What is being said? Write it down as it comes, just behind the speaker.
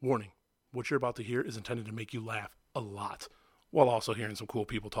Warning, what you're about to hear is intended to make you laugh a lot, while also hearing some cool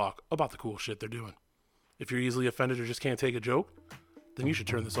people talk about the cool shit they're doing. If you're easily offended or just can't take a joke, then you should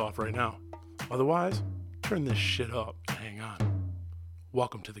turn this off right now. Otherwise, turn this shit up and hang on.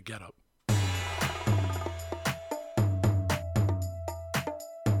 Welcome to the Get Up.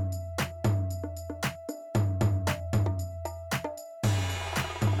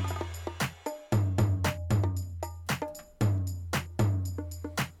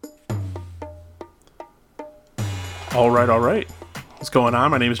 All right. What's going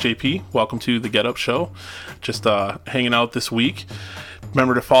on? My name is JP. Welcome to the Get Up Show. Just hanging out this week.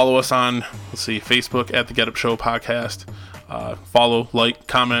 Remember to follow us on, Facebook at the Get Up Show podcast. Follow, like,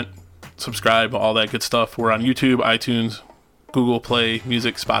 comment, subscribe, all that good stuff. We're on YouTube, iTunes, Google Play,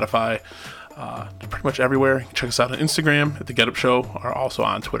 Music, Spotify, pretty much everywhere. You can check us out on Instagram at the Get Up Show, or also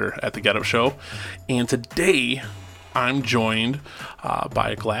on Twitter at the Get Up Show. And today, I'm joined by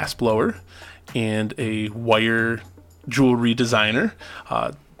a glass blower and a wire jewelry designer,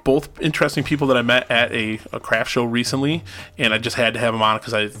 both interesting people that I met at a craft show recently, and I just had to have them on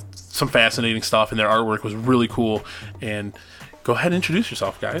because I some fascinating stuff, and their artwork was really cool. And go ahead and introduce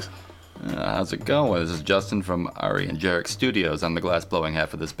yourself, guys. How's it going? This is Justin from Ari and Jeric Studios. I'm the glass blowing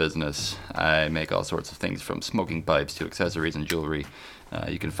half of this business. I make all sorts of things from smoking pipes to accessories and jewelry.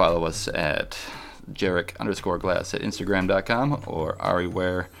 You can follow us at Jeric_glass at Instagram.com or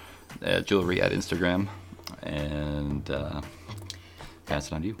Ariware jewelry at Instagram. And pass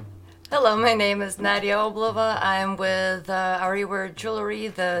it on to you. Hello, my name is Nadia Oblova. I'm with Ariware Jewelry,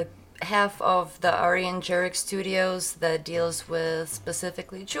 the half of the Ari and Jeric Studios that deals with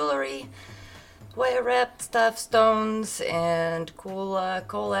specifically jewelry, wire wrapped stuff, stones, and cool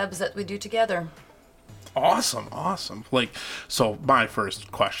collabs that we do together. Awesome. So my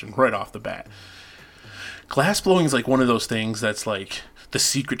first question right off the bat. Glass blowing is like one of those things that's like the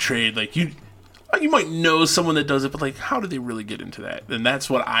secret trade. Like you might know someone that does it, but like, how do they really get into that? And that's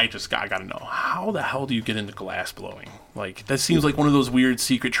what I got to know. How the hell do you get into glass blowing? Like, that seems like one of those weird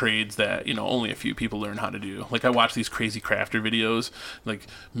secret trades that, only a few people learn how to do. Like, I watch these crazy crafter videos, like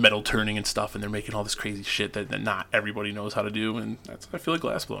metal turning and stuff, and they're making all this crazy shit that not everybody knows how to do, and that's what I feel like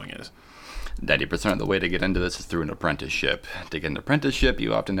glass blowing is. 90% of the way to get into this is through an apprenticeship. To get an apprenticeship,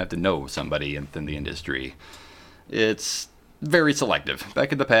 you often have to know somebody in the industry. It's very selective.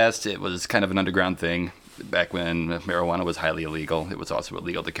 Back in the past, it was kind of an underground thing. Back when marijuana was highly illegal, it was also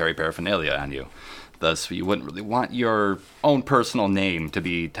illegal to paraphernalia on you. Thus, you wouldn't really want your own personal name to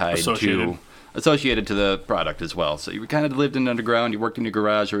be associated to the product as well. So you kind of lived in underground, you worked in your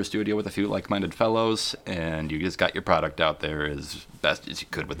garage or a studio with a few like-minded fellows, and you just got your product out there as best as you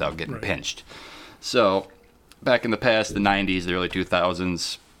could without getting pinched. So, back in the past, the 90s, the early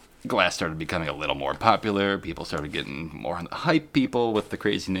 2000s, glass started becoming a little more popular. People started getting more on the hype people with the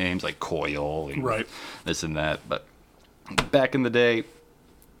crazy names like Coil and this and that. But back in the day,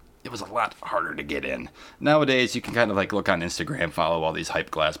 it was a lot harder to get in. Nowadays, you can kind of like look on Instagram, follow all these hype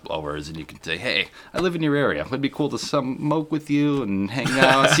glass blowers, and you can say, hey, I live in your area. It'd be cool to smoke with you and hang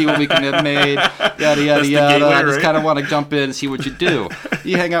out, see what we can have made, yada, yada, yada. I just kind of want to jump in and see what you do.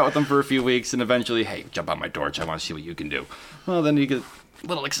 You hang out with them for a few weeks, and eventually, hey, jump on my torch. I want to see what you can do. Well, then you get a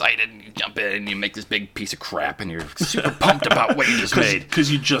little excited, and you jump in, and you make this big piece of crap, and you're super pumped about what you just made.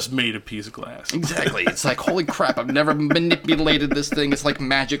 Because you just made a piece of glass. Exactly. It's like, holy crap, I've never manipulated this thing. It's like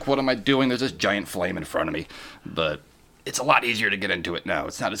magic. What am I doing? There's this giant flame in front of me. But it's a lot easier to get into it now.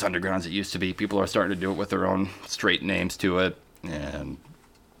 It's not as underground as it used to be. People are starting to do it with their own straight names to it, and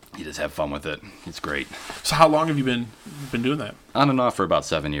you just have fun with it. It's great. So how long have you been doing that? On and off for about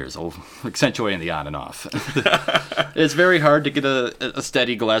 7 years. Accentuating the on and off. It's very hard to get a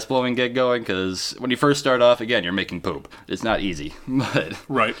steady glass blowing gig going because when you first start off, again, you're making poop. It's not easy, but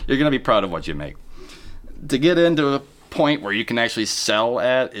you're going to be proud of what you make. To get into a point where you can actually sell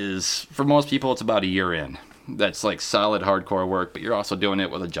at is, for most people, it's about a year in. That's like solid hardcore work, but you're also doing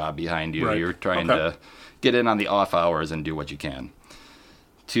it with a job behind you. You're trying to get in on the off hours and do what you can.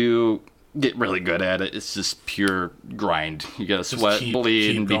 To get really good at it, it's just pure grind. You gotta sweat,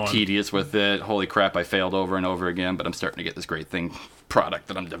 bleed, and be tedious with it. Holy crap, I failed over and over again, but I'm starting to get this great product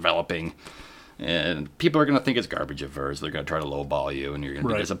that I'm developing. And people are gonna think it's garbage at first. They're gonna try to lowball you, and you're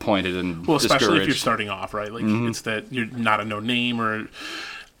gonna be disappointed and discouraged. Especially if you're starting off, right? Like, it's that you're not a no name, or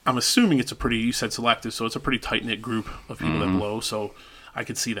I'm assuming it's you said selective, so it's a pretty tight-knit group of people that blow, so I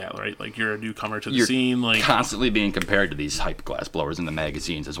could see that, right? Like, you're a newcomer to the scene. Like, constantly being compared to these hype glass blowers in the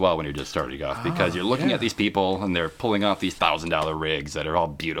magazines as well when you're just starting off, because you're looking at these people and they're pulling off these $1,000 rigs that are all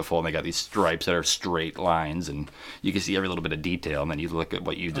beautiful, and they got these stripes that are straight lines, and you can see every little bit of detail, and then you look at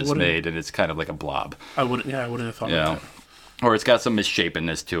what you just made, and it's kind of like a blob. I wouldn't have thought of that. or it's got some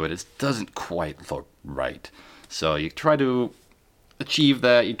misshapenness to it. It doesn't quite look right. So you try to achieve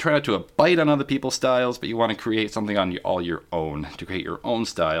that. You try not to bite on other people's styles, but you want to create something on all your own, to create your own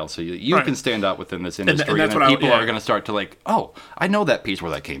style, so you Right. can stand out within this industry. that's And what then people yeah. are going to start to like, oh, I know that piece where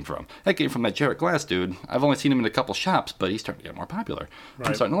that came from. That came from that Jeric Glass dude. I've only seen him in a couple shops, but he's starting to get more popular. I'm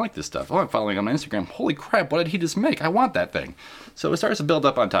Right. starting to like this stuff. Oh, I'm following him on Instagram. Holy crap, what did he just make? I want that thing. So it starts to build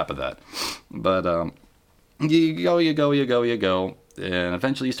up on top of that. But you go. And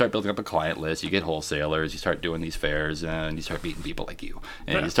eventually you start building up a client list. You get wholesalers. You start doing these fairs, and you start meeting people like you.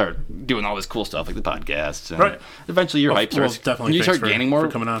 And Right. you start doing all this cool stuff like the podcasts. And Right. eventually your hype starts. Definitely. You Thanks start gaining more for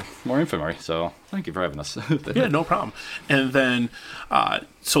coming on. more infamy. So thank you for having us. Yeah, no problem. And then,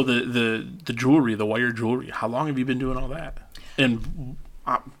 so the jewelry, the wire jewelry. How long have you been doing all that? And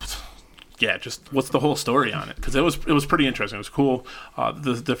yeah, just what's the whole story on it? Because it was pretty interesting. It was cool.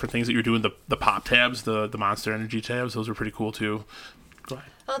 The different things that you're doing, the pop tabs, the Monster Energy tabs, those were pretty cool too. Go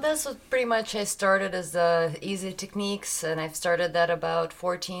ahead. Oh, that's what pretty much I started as easy techniques, and I've started that about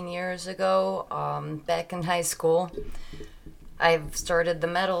 14 years ago, back in high school. I've started the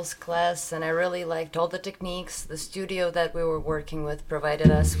metals class, and I really liked all the techniques. The studio that we were working with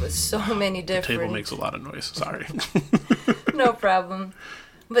provided us with so many different... Table makes a lot of noise. Sorry. No problem.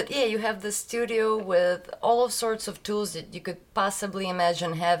 But yeah, you have the studio with all sorts of tools that you could possibly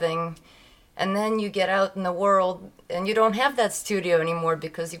imagine having. And then you get out in the world and you don't have that studio anymore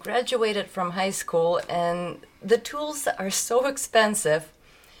because you graduated from high school and the tools are so expensive.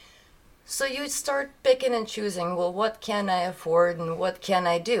 So you start picking and choosing, well, what can I afford and what can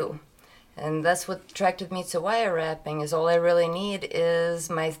I do? And that's what attracted me to wire wrapping, is all I really need is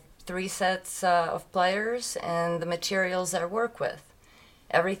my 3 sets of pliers and the materials I work with.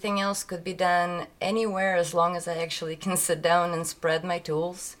 Everything else could be done anywhere as long as I actually can sit down and spread my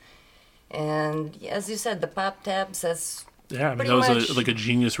tools. And as you said, the pop tabs, that's Yeah, I mean, pretty that was much... like a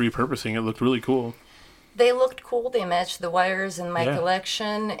genius repurposing. It looked really cool. They looked cool, they matched the wires in my Yeah.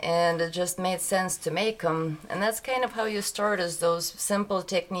 collection, and it just made sense to make them. And that's kind of how you start, is those simple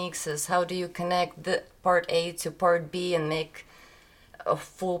techniques, is how do you connect the part A to part B and make a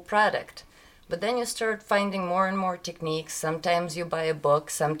full product. But then you start finding more and more techniques. Sometimes you buy a book,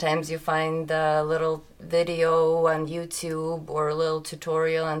 sometimes you find a little video on YouTube or a little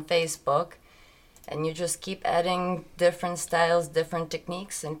tutorial on Facebook, and you just keep adding different styles, different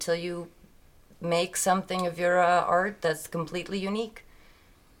techniques until you make something of your art that's completely unique.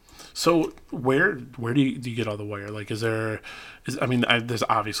 So where do you get all the wire? Like, there's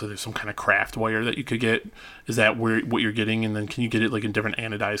obviously some kind of craft wire that you could get. Is that what you're getting? And then can you get it like in different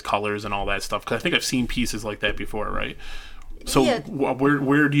anodized colors and all that stuff? Because I think I've seen pieces like that before, right? So Yeah.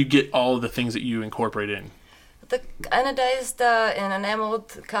 where do you get all of the things that you incorporate in? The anodized and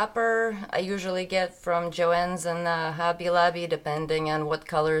enameled copper I usually get from Joann's and Hobby Lobby, depending on what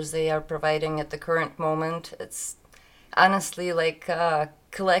colors they are providing at the current moment. It's honestly like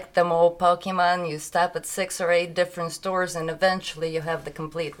collect them all Pokemon. You stop at 6 or 8 different stores and eventually you have the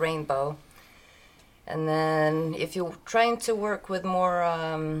complete rainbow. And then if you're trying to work with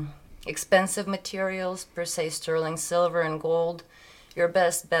more expensive materials, per se sterling silver and gold, your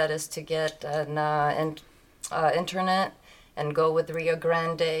best bet is to get an internet and go with Rio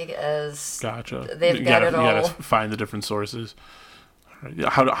Grande, as Gotcha. they've You got it You all. gotta find the different sources.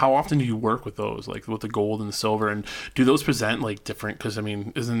 How often do you work with those, like with the gold and the silver, and do those present like different? Because I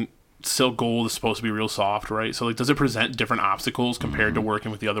mean, isn't silk gold is supposed to be real soft, right? So like, does it present different obstacles compared to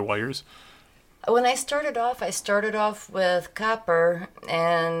working with the other wires? When I started off with copper,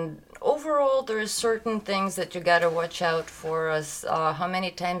 and overall there's certain things that you gotta watch out for, as how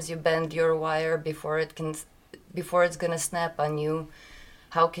many times you bend your wire before it's gonna snap on you.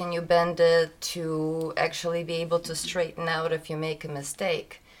 How can you bend it to actually be able to straighten out if you make a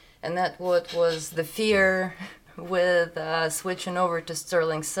mistake? And that what was the fear with switching over to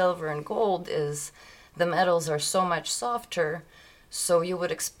sterling silver and gold, is the metals are so much softer, so you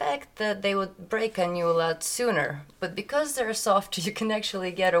would expect that they would break on you a lot sooner. But because they're softer, you can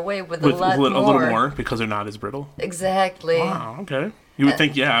actually get away with a lot more. A little more because they're not as brittle. Exactly. Wow. Okay. You would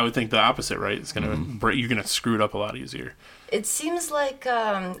think, I would think the opposite, right? It's gonna break. You're gonna screw it up a lot easier. It seems like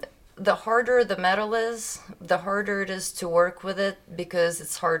the harder the metal is, the harder it is to work with it, because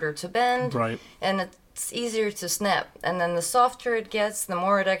it's harder to bend, Right. and it's easier to snap. And then the softer it gets, the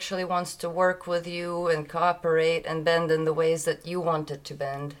more it actually wants to work with you and cooperate and bend in the ways that you want it to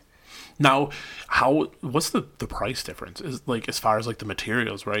bend. Now, what's the price difference? Is like as far as like the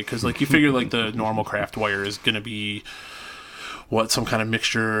materials, right? Because like you figure like the normal craft wire is gonna be some kind of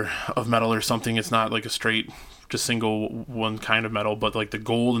mixture of metal or something. It's not like a straight just single one kind of metal, but like the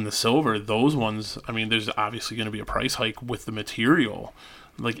gold and the silver, those ones, I mean, there's obviously going to be a price hike with the material.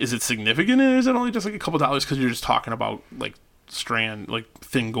 Like, is it significant, or is it only just like a couple dollars because you're just talking about like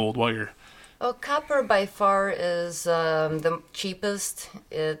thin gold wire? Well, copper by far is the cheapest.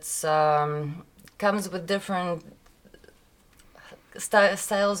 It's comes with different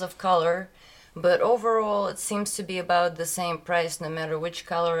styles of color, but overall it seems to be about the same price no matter which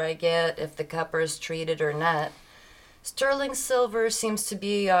color I get, if the copper is treated or not. Sterling silver seems to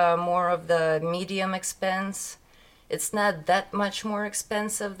be more of the medium expense. It's not that much more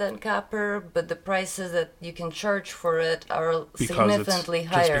expensive than copper, but the prices that you can charge for it are significantly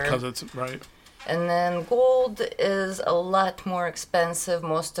higher. Just because it's right. And then gold is a lot more expensive.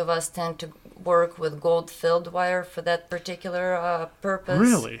 Most of us tend to work with gold-filled wire for that particular purpose.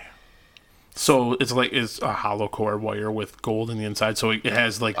 Really? So it's a hollow core wire with gold in the inside, so it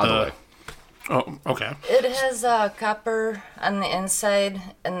has like the... Oh, okay. It has copper on the inside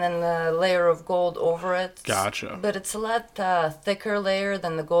and then the layer of gold over it. Gotcha. But it's a lot thicker layer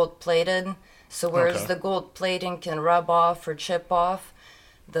than the gold-plated. So whereas the gold plating can rub off or chip off,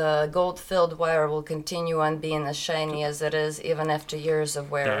 the gold-filled wire will continue on being as shiny as it is even after years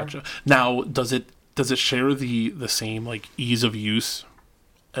of wear. Gotcha. Now, does it share the same like ease of use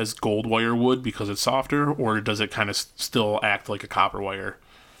as gold wire would because it's softer, or does it kind of still act like a copper wire?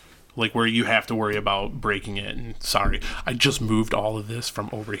 Like where you have to worry about breaking it. And sorry, I just moved all of this from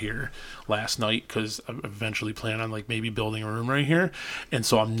over here last night because I eventually plan on like maybe building a room right here, and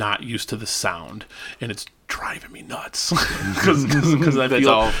so I'm not used to the sound, and it's driving me nuts because I That's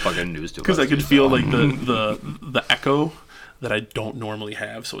feel all fucking news to us. because I could feel like the echo that I don't normally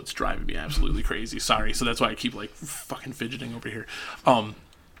have, so it's driving me absolutely crazy. Sorry, so that's why I keep like fucking fidgeting over here.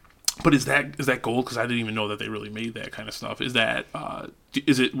 But is that gold? Because I didn't even know that they really made that kind of stuff. Is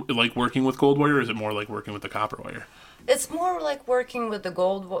it like working with gold wire, or is it more like working with the copper wire? It's more like working with the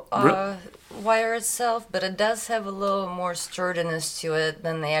gold wire itself, but it does have a little more sturdiness to it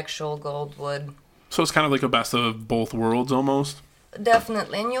than the actual gold would. So it's kind of like a best of both worlds almost?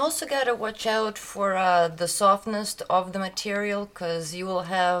 Definitely. And you also got to watch out for the softness of the material, because you will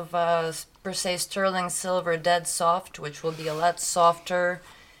have, per se, sterling silver dead soft, which will be a lot softer.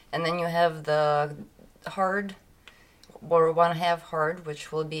 And then you have the hard, or 1/2 hard, which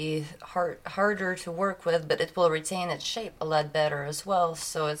will be harder to work with, but it will retain its shape a lot better as well.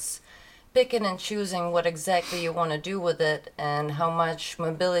 So it's picking and choosing what exactly you want to do with it and how much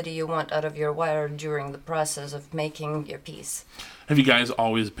mobility you want out of your wire during the process of making your piece. Have you guys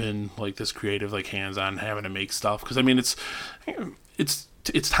always been like this creative, like hands-on, having to make stuff? Because I mean, it's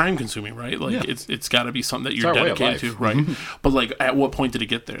time consuming, right? Like it's got to be something that you're dedicated to, right? But like, at what point did it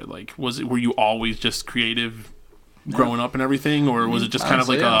get there? Like, were you always just creative growing up and everything, or was it just kind of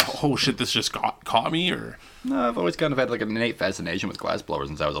like oh shit, this just caught me? Or no, I've always kind of had like an innate fascination with glass blowers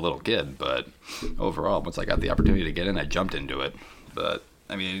since I was a little kid. But overall, once I got the opportunity to get in, I jumped into it. But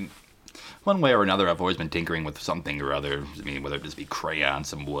I mean, one way or another, I've always been tinkering with something or other. I mean, whether it just be crayon,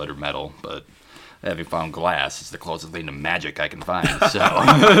 some wood, or metal, but having found glass, it's the closest thing to magic I can find. So,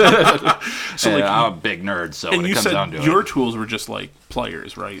 so like, I'm a big nerd. So when it comes down to it, and you said your tools were just like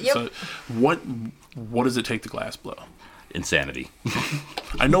pliers, right? Yep. So what does it take to glass blow? insanity.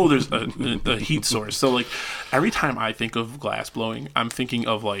 I know there's a heat source. So like every time I think of glass blowing, I'm thinking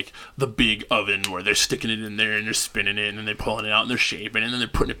of like the big oven where they're sticking it in there and they're spinning it and then they're pulling it out and they're shaping it and then they're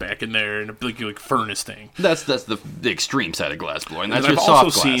putting it back in there and a big like furnace thing. That's the extreme side of glass blowing. That's and your I've soft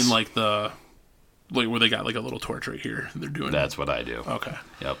also glass. seen like where they got like a little torch right here. They're doing. That's what I do. Okay.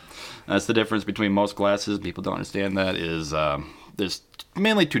 Yep. That's the difference between most glasses. People don't understand that is there's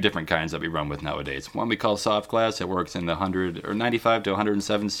mainly two different kinds that we run with nowadays. One we call soft glass. It works in the 100 or 95 to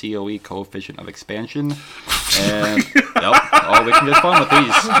 107 COE coefficient of expansion. And we can get fun with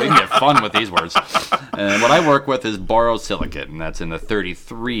these. We can get fun with these words. And what I work with is borosilicate, and that's in the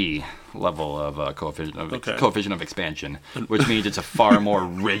 33 level of coefficient of expansion, which means it's a far more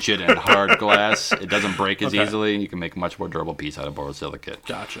rigid and hard glass. It doesn't break as easily. You can make a much more durable piece out of borosilicate.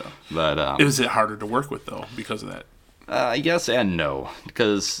 Gotcha. But is it harder to work with though because of that? Yes and no,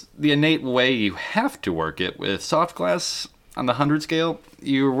 because the innate way you have to work it with soft glass on the 100 scale,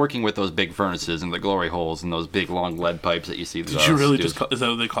 you're working with those big furnaces and the glory holes and those big long lead pipes that you see. Did you really is that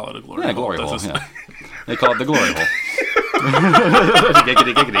what they call it, a glory hole? Yeah, glory hole, yeah. They call it the glory hole.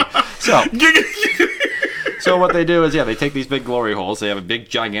 Giggity, giggity. So what they do is, they take these big glory holes. They have a big,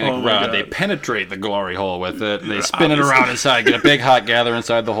 gigantic rod. They penetrate the glory hole with it. They spin it around inside, get a big hot gather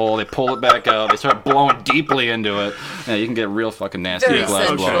inside the hole. They pull it back out. They start blowing deeply into it. Yeah, you can get real fucking nasty with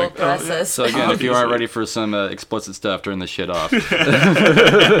glass blowing. Process. So again, if you aren't ready for some explicit stuff, turn this shit off.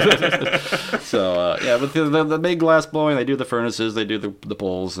 So, yeah, with the big glass blowing, they do the furnaces, they do the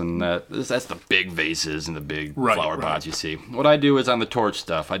poles, and that's the big vases and the big flower pots you see. What I do is on the torch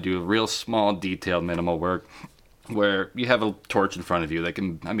stuff, I do real small, detailed, minimal work, where you have a torch in front of you that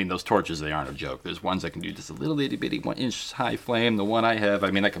can, I mean, those torches, they aren't a joke. There's ones that can do just a little itty bitty 1 inch high flame. The one I have,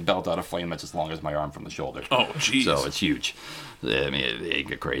 I mean, I can belt out a flame that's as long as my arm from the shoulder. Oh, jeez. So it's huge. I mean, it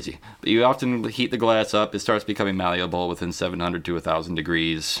get crazy. But you often heat the glass up. It starts becoming malleable within 700 to 1,000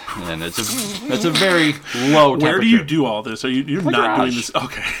 degrees. And it's a very low temperature. Where do you do all this? You're not garage. doing this?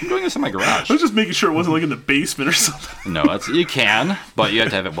 Okay. I'm doing this in my garage. I was just making sure it wasn't like in the basement or something. No, you can, but you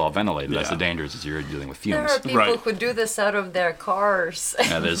have to have it well ventilated. That's the dangers is you're dealing with fumes. There are people who do this out of their cars.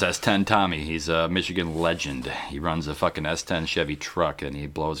 Yeah, there's S10 Tommy. He's a Michigan legend. He runs a fucking S10 Chevy truck, and he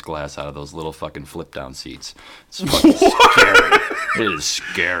blows glass out of those little fucking flip-down seats. It's fucking scary. It is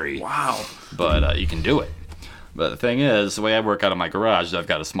scary. Wow. But you can do it. But the thing is, the way I work out of my garage, I've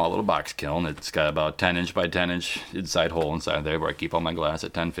got a small little box kiln. It's got about 10 inch by 10 inch inside hole inside there where I keep all my glass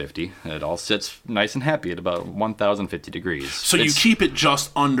at 1050. And it all sits nice and happy at about 1050 degrees. So you keep it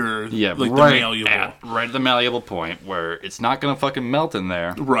just under the malleable. Right at the malleable point where it's not going to fucking melt in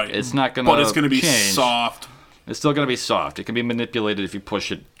there. Right. It's not going to But it's going to be change. soft. It's still going to be soft. It can be manipulated if you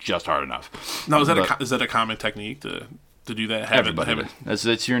push it just hard enough. Now, is that a common technique to do that? Everybody does.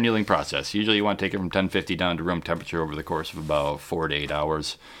 It's your annealing process. Usually you want to take it from 1050 down to room temperature over the course of about 4 to 8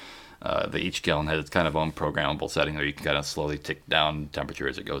 hours. Each kiln has its kind of own programmable setting where you can kind of slowly tick down temperature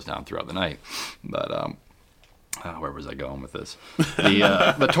as it goes down throughout the night. But where was I going with this?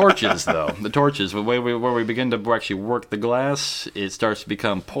 The torches, though. The torches, the way where we begin to actually work the glass, it starts to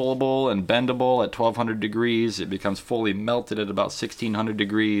become pullable and bendable at 1200 degrees. It becomes fully melted at about 1600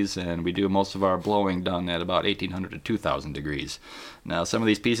 degrees, and we do most of our blowing done at about 1800 to 2000 degrees. Now, some of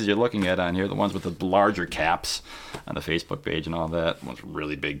these pieces you're looking at on here, the ones with the larger caps on the Facebook page and all that, ones with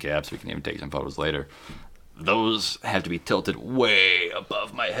really big caps, we can even take some photos later. Those have to be tilted way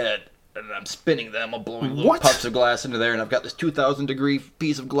above my head. And I'm spinning them, I'm blowing little puffs of glass into there, and I've got this 2,000 degree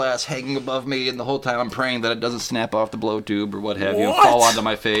piece of glass hanging above me, and the whole time I'm praying that it doesn't snap off the blow tube or what have you and fall onto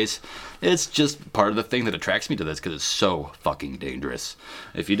my face. It's just part of the thing that attracts me to this, because it's so fucking dangerous.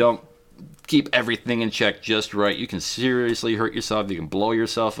 If you don't keep everything in check just right, you can seriously hurt yourself, you can blow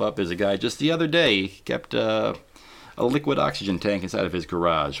yourself up. There's a guy just the other day, he kept a liquid oxygen tank inside of his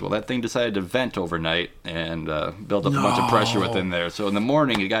garage. Well, that thing decided to vent overnight and build up a bunch of pressure within there. So in the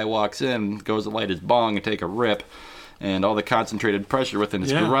morning, a guy walks in, goes to light his bong and take a rip, and all the concentrated pressure within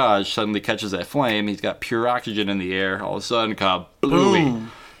his garage suddenly catches that flame. He's got pure oxygen in the air. All of a sudden, kablooey.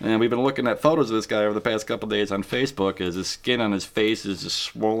 And we've been looking at photos of this guy over the past couple of days on Facebook as his skin on his face is just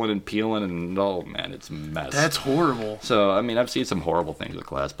swollen and peeling, and oh man, it's a mess. That's horrible. So, I mean, I've seen some horrible things with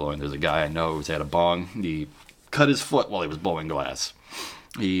glass blowing. There's a guy I know who's had a bong. He cut his foot while he was blowing glass.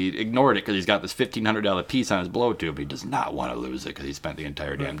 He ignored it because he's got this $1,500 piece on his blow tube. He does not want to lose it because he spent the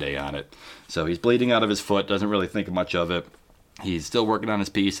entire damn day on it. So he's bleeding out of his foot, doesn't really think much of it. He's still working on his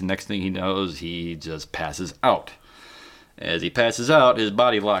piece, and next thing he knows, he just passes out. As he passes out, his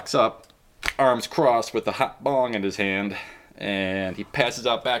body locks up, arms crossed with the hot bong in his hand, and he passes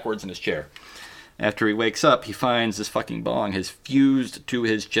out backwards in his chair. After he wakes up, he finds this fucking bong has fused to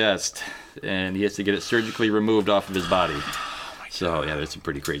his chest, and he has to get it surgically removed off of his body. So, yeah, there's some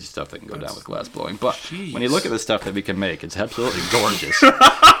pretty crazy stuff that can go down with glass blowing. But when you look at the stuff that we can make, it's absolutely gorgeous.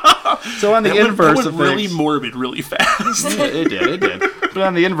 So on the inverse of things... really morbid really fast. Yeah, it did. But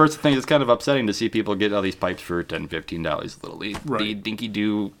on the inverse of things, it's kind of upsetting to see people get all these pipes for $10, $15, little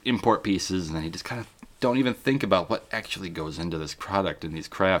dinky-doo import pieces, and then you just kind of don't even think about what actually goes into this product and these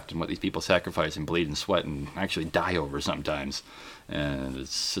craft and what these people sacrifice and bleed and sweat and actually die over sometimes. And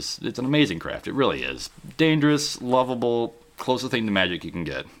it's an amazing craft. It really is. Dangerous, lovable, closest thing to magic you can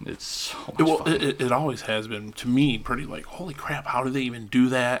get. It's so much fun. It always has been, to me, pretty like, holy crap, how do they even do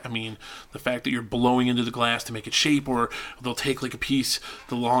that? I mean, the fact that you're blowing into the glass to make it shape, or they'll take like a piece,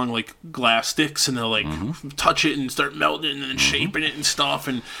 the long like glass sticks, and they'll like touch it and start melting it and then shaping it and stuff.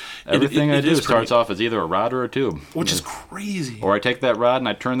 And everything I do starts off as either a rod or a tube. Which is crazy. Or I take that rod and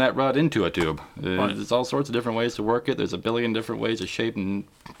I turn that rod into a tube. There's all sorts of different ways to work it. There's a billion different ways to shape and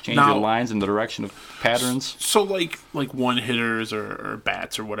change the lines in the direction of patterns. So like one hitters or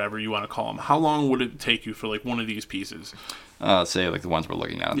bats or whatever you want to call them, how long would it take you for like one of these pieces? Say like the ones we're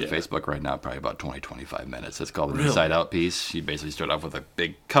looking at on Facebook right now, probably about 20-25 minutes. It's called an inside-out piece. You basically start off with a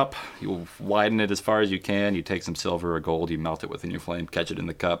big cup. You widen it as far as you can. You take some silver or gold. You melt it within your flame. Catch it in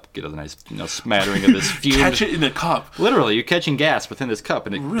the cup. Get a nice smattering of this fume. Catch it in the cup. Literally, you're catching gas within this cup,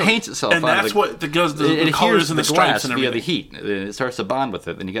 and it paints itself. And that's what goes the colors and the stripes and everything. Via the heat. It starts to bond with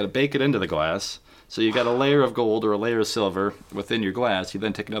it. Then you got to bake it into the glass. So you got a layer of gold or a layer of silver within your glass. You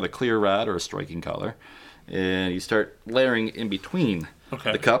then take another clear rod or a striking color, and you start layering in between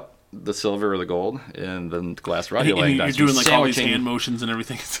the cup, the silver or the gold, and then the glass rod. You're doing like all these hand motions and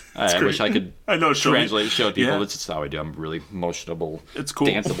everything. I wish I could translate and show people. It's just how I do. I'm a really motionable, it's cool.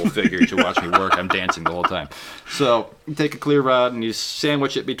 danceable figure. You should watch me work. I'm dancing the whole time. So you take a clear rod and you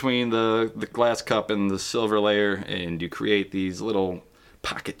sandwich it between the glass cup and the silver layer, and you create these little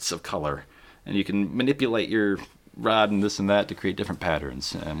pockets of color. And you can manipulate your rod and this and that to create different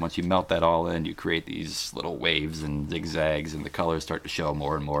patterns. And once you melt that all in, you create these little waves and zigzags, and the colors start to show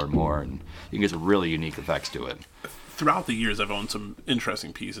more and more and more. And you can get some really unique effects to it. Throughout the years, I've owned some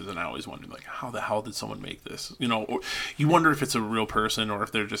interesting pieces, and I always wondered, like, how the hell did someone make this? Or you wonder if it's a real person or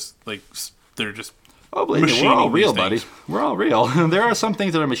if they're just Oh, believe me, we're all real, buddy. We're all real. There are some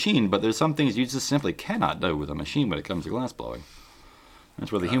things that are machined, but there's some things you just simply cannot do with a machine when it comes to glass blowing.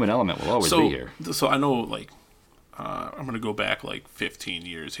 That's where the human element will always be here. So I know, like, I'm going to go back, like, 15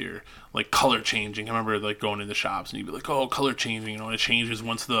 years here. Like, color changing. I remember, like, going into shops, and you'd be like, oh, color changing. And it changes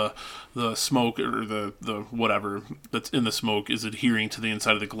once the smoke or the whatever that's in the smoke is adhering to the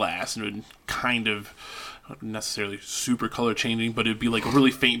inside of the glass. And it would kind of, not necessarily super color changing, but it'd be, like, a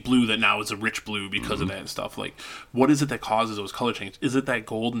really faint blue that now is a rich blue because of that and stuff. Like, what is it that causes those color changes? Is it that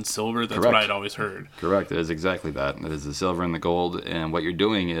gold and silver? That's what I'd always heard. Correct. It is exactly that. It is the silver and the gold. And what you're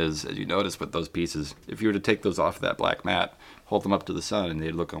doing is, as you notice with those pieces, if you were to take those off that black mat, hold them up to the sun, and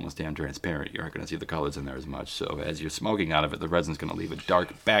they'd look almost damn transparent. You aren't going to see the colors in there as much. So as you're smoking out of it, the resin's going to leave a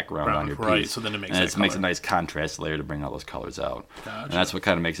dark background on your piece. Right, so then it makes makes a nice contrast layer to bring all those colors out. Gotcha. And that's what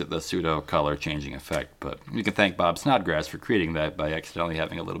kind of makes it the pseudo color changing effect. But you can thank Bob Snodgrass for creating that by accidentally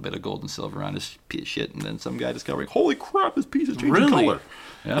having a little bit of gold and silver on his piece of shit, and then some guy discovering, holy crap, this piece is changing color.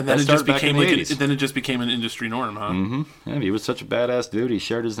 Yeah, and then it just became then it just became an industry norm, huh? Mm-hmm. Yeah, he was such a badass dude. He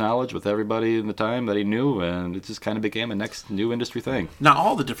shared his knowledge with everybody in the time that he knew, and it just kind of became a next new industry thing. Now,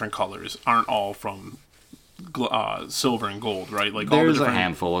 all the different colors aren't all from silver and gold, right? Like there's a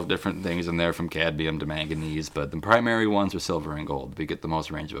handful of different things in there, from cadmium to manganese, but the primary ones are silver and gold. We get the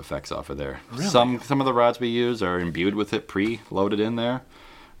most range of effects off of there. Really? Some of the rods we use are imbued with it pre-loaded in there.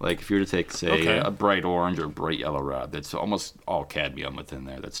 Like if you were to take, say, a bright orange or bright yellow rod, that's almost all cadmium within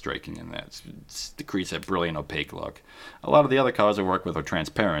there, that's striking in that. It creates that brilliant opaque look. A lot of the other colors I work with are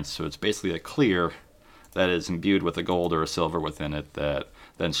transparent, so it's basically a clear that is imbued with a gold or a silver within it that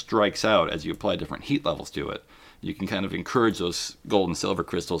then strikes out as you apply different heat levels to it. You can kind of encourage those gold and silver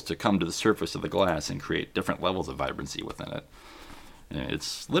crystals to come to the surface of the glass and create different levels of vibrancy within it.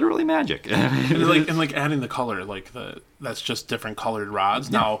 It's literally magic. and like adding the color, like that's just different colored rods.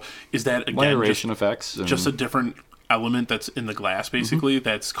 Yeah. Now, is that again layeration effects? Just a different element that's in the glass, basically,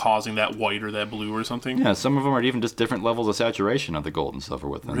 that's causing that white or that blue or something? Yeah, some of them are even just different levels of saturation of the gold and silver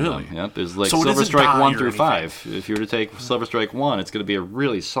within really? them. Yep, there's like Silver Strike 1 through 5. If you were to take Silver Strike 1, it's going to be a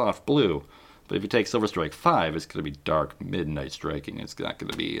really soft blue. But if you take Silver Strike 5, it's going to be dark midnight striking. It's not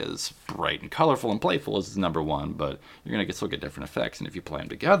going to be as bright and colorful and playful as number 1, but you're going to still get different effects. And if you play them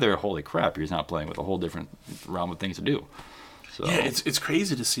together, holy crap, you're not playing with a whole different realm of things to do. So. Yeah, it's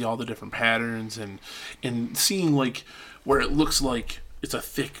crazy to see all the different patterns and seeing like where it looks like it's a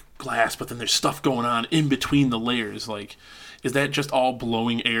thick glass, but then there's stuff going on in between the layers. Like, is that just all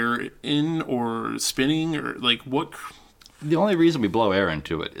blowing air in or spinning or like what? The only reason we blow air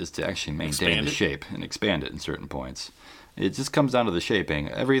into it is to actually maintain the shape and expand it in certain points. It just comes down to the shaping.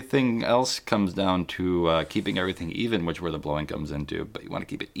 Everything else comes down to keeping everything even, which is where the blowing comes into. But you want to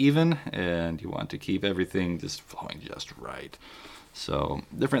keep it even, and you want to keep everything just flowing just right. So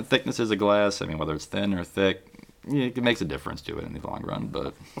different thicknesses of glass, I mean, whether it's thin or thick, it makes a difference to it in the long run.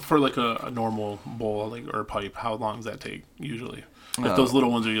 But for like a normal bowl or a pipe, how long does that take usually? If those little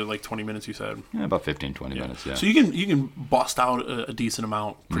ones are like 20 minutes, you said? Yeah, about 15, 20 minutes, yeah. So you can bust out a decent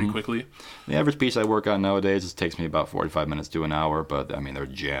amount pretty quickly? The average piece I work on nowadays, it takes me about 45 minutes to an hour, but, I mean, they're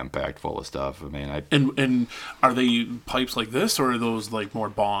jam-packed full of stuff. I mean, And are they pipes like this, or are those like more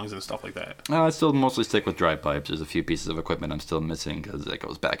bongs and stuff like that? I still mostly stick with dry pipes. There's a few pieces of equipment I'm still missing, because it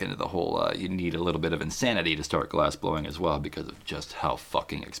goes back into the whole, you need a little bit of insanity to start glass blowing as well, because of just how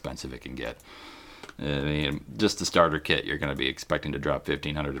fucking expensive it can get. I mean, just the starter kit, you're going to be expecting to drop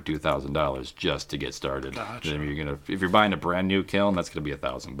 $1,500 to $2,000 just to get started. Gotcha. I mean, if you're buying a brand new kiln, that's going to be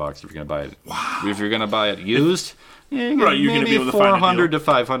 $1,000. If you're going to buy it, if you're going to buy it used, Yeah, Right, you're going to be able to find a deal. 400 to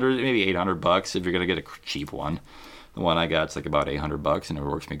 500, maybe $800 if you're going to get a cheap one. The one I got is like about $800, and it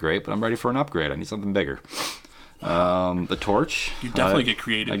works me great. But I'm ready for an upgrade. I need something bigger. The torch. You definitely get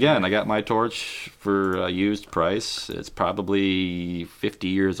creative. Again, I got my torch for a used price. It's probably 50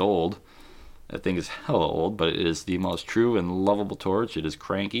 years old. That thing is hella old, but it is the most true and lovable torch. It is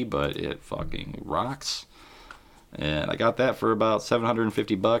cranky, but it fucking rocks. And I got that for about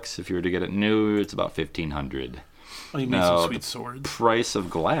 $750. If you were to get it new, it's about $1,500. Oh, you made some sweet swords. Price of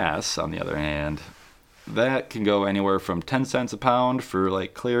glass, on the other hand, that can go anywhere from 10 cents a pound for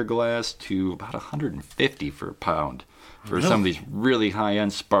like clear glass to about 150 for a pound for some of these really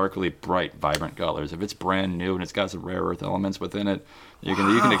high-end, sparkly, bright, vibrant colors. If it's brand new and it's got some rare earth elements within it, you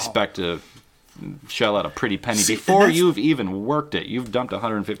can expect to shell out a pretty penny before you've even worked it. You've dumped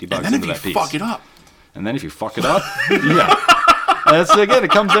 $150 into that piece. And then if you fuck it up. And then if you fuck it up, yeah. That's, again,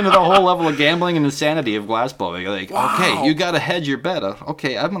 it comes into the whole level of gambling and insanity of glassblowing. Like, okay, you got to hedge your bet.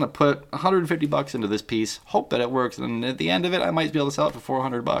 Okay, I'm going to put $150 into this piece, hope that it works, and at the end of it, I might be able to sell it for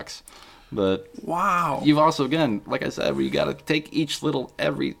 $400. But you've also, again, like I said, you got to take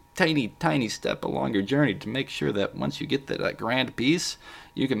every tiny step along your journey to make sure that once you get that grand piece,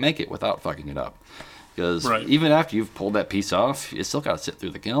 you can make it without fucking it up. Because even after you've pulled that piece off, you still got to sit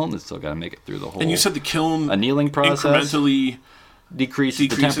through the kiln. It's still got to make it through the whole. And you said the kiln annealing process incrementally decreases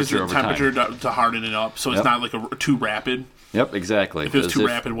the temperature over time. to harden it up, so it's not like too rapid. Yep, exactly. If it's too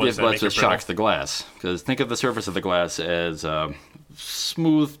rapid, what does that make it shocks the glass. Because think of the surface of the glass as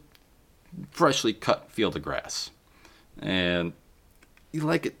smooth, freshly cut field of grass, and you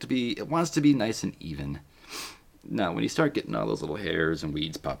like it to be. It wants to be nice and even. Now, when you start getting all those little hairs and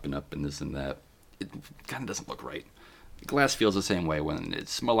weeds popping up and this and that, it kind of doesn't look right. Glass feels the same way when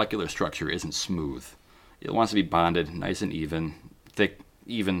its molecular structure isn't smooth. It wants to be bonded, nice and even, thick,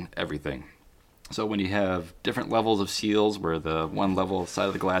 even, everything. So when you have different levels of seals where the one level side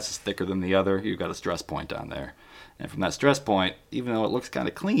of the glass is thicker than the other, you've got a stress point on there. And from that stress point, even though it looks kind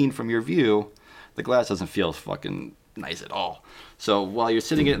of clean from your view, the glass doesn't feel fucking nice at all. So while you're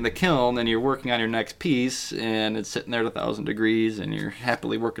sitting it in the kiln and you're working on your next piece and it's sitting there at 1,000 degrees and you're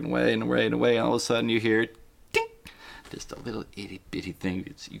happily working away and away and away, and all of a sudden you hear ding, just a little itty bitty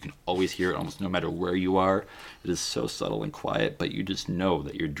thing. You can always hear it almost no matter where you are. It is so subtle and quiet, but you just know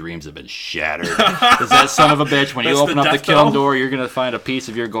that your dreams have been shattered. Because that son of a bitch, when you open up the kiln door, you're going to find a piece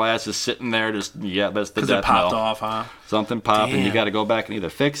of your glass is sitting there just, that's the death knell. Because it popped off, huh? Something popped, and you got to go back and either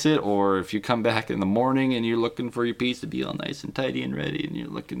fix it, or if you come back in the morning and you're looking for your piece to be all nice and tidy and ready, and you're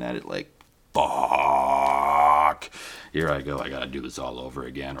looking at it like, fuck, here I go, I gotta do this all over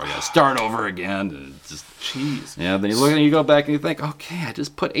again, or I gotta start over again. And it's just, jeez. Yeah, then you look and you go back and you think, okay, I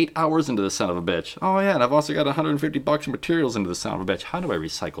just put 8 hours into this son of a bitch. Oh yeah, and I've also got $150 in materials into this son of a bitch. How do I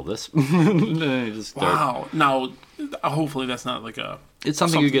recycle this? You just start. Wow. Now, hopefully that's not like it's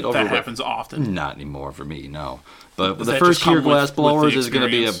something you get over. That happens often. Not anymore for me, no. But the first year glass blowers is going to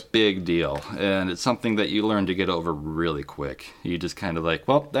be a big deal, and it's something that you learn to get over really quick. You just kind of like,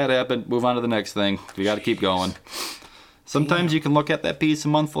 well, that happened, move on to the next thing. You got to keep going. Sometimes you can look at that piece a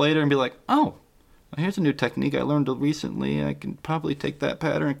month later and be like, oh, here's a new technique I learned recently. I can probably take that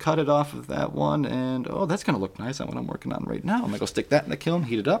pattern, cut it off of that one, and oh, that's going to look nice on what I'm working on right now. I'm going to go stick that in the kiln,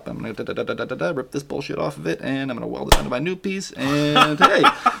 heat it up. I'm going to rip this bullshit off of it, and I'm going to weld it onto my new piece. And hey,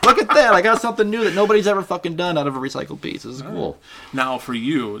 look at that. I got something new that nobody's ever fucking done out of a recycled piece. This is cool. Now, for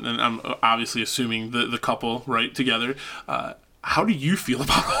you, and I'm obviously assuming the couple, right, together, how do you feel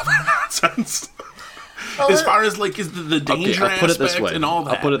about all that nonsense? Well, as far as like is the danger aspect and all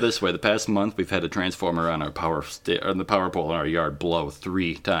that. I'll put it this way: the past month we've had a transformer on our on the power pole in our yard blow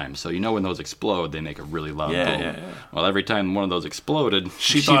 3 times. So you know when those explode, they make a really loud boom. Yeah. Well, every time one of those exploded,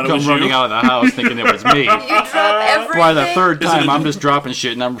 she'd come running out of the house thinking it was me. You drop everything. Why the third time I'm just dropping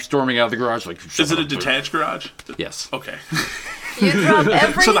shit and I'm storming out of the garage like. Is it a detached garage? Yes. Okay. You drop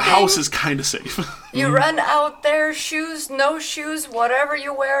everything. So the house is kind of safe. You run out there, shoes, no shoes, whatever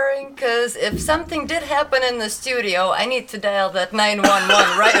you're wearing, because if something did happen in the studio, I need to dial that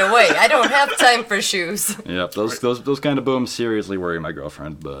 911 right away. I don't have time for shoes. Yep, those kind of booms seriously worry my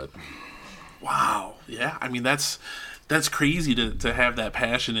girlfriend, but... Wow, yeah, I mean, that's crazy to have that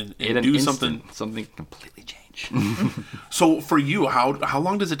passion and do something completely change. So for you, how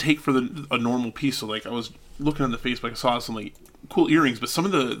long does it take for a normal piece? So like I was looking on the Facebook, I saw some like cool earrings, but some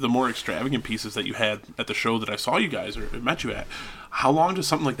of the more extravagant pieces that you had at the show that I saw you guys or met you at, how long does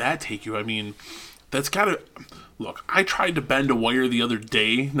something like that take you? I mean, that's gotta look. I tried to bend a wire the other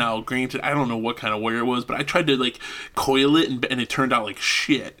day. Now, granted, I don't know what kind of wire it was, but I tried to like coil it and it turned out like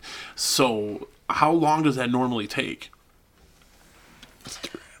shit. So how long does that normally take?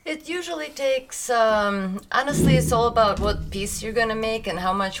 It usually takes, honestly, it's all about what piece you're going to make and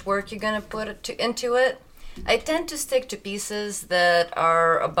how much work you're going to into it. I tend to stick to pieces that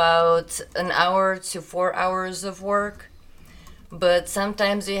are about an hour to 4 hours of work. But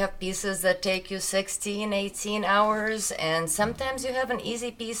sometimes you have pieces that take you 16, 18 hours, and sometimes you have an easy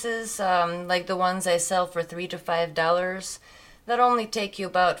pieces, like the ones I sell for $3 to $5, that only take you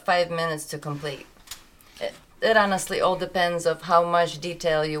about 5 minutes to complete. It honestly all depends of how much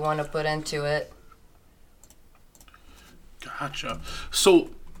detail you want to put into it. Gotcha. So,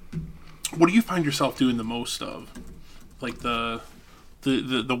 what do you find yourself doing the most of? Like the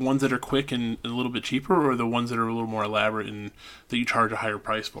ones that are quick and a little bit cheaper, or the ones that are a little more elaborate and that you charge a higher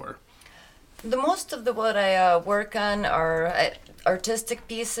price for? The most of what I work on are artistic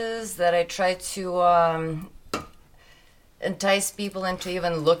pieces that I try to entice people into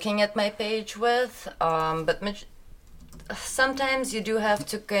even looking at my page with. But sometimes you do have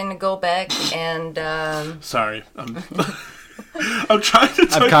to kind of go back and... Sorry. I'm trying to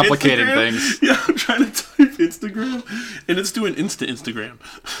type complicating Instagram. things. Yeah, I'm trying to type Instagram, and it's doing Instagram.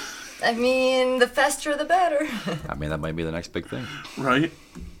 I mean, the faster the better. I mean, that might be the next big thing. Right?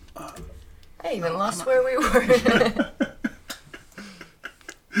 I even lost where we were.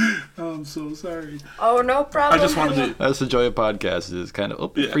 I'm so sorry. Oh, no problem. I just wanted to... That's the joy of podcasts, is kind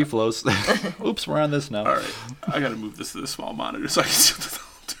of, free flows. Oops, we're on this now. All right. I got to move this to the small monitor so I can see what the hell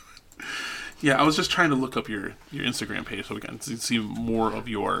I'm doing. Yeah, I was just trying to look up your Instagram page so we can see more of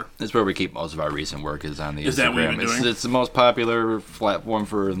your... That's where we keep most of our recent work, is on the Instagram. Is that what you've been doing? It's the most popular platform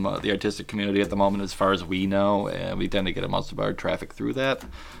for the artistic community at the moment, as far as we know, and we tend to get most of our traffic through that.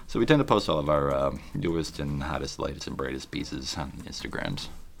 So we tend to post all of our newest and hottest, latest, and brightest pieces on Instagrams.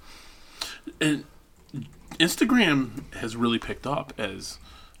 And Instagram has really picked up as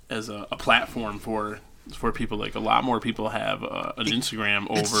a platform for people. Like, a lot more people have an Instagram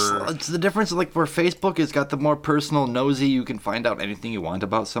over... It's the difference, like, where Facebook has got the more personal, nosy, you can find out anything you want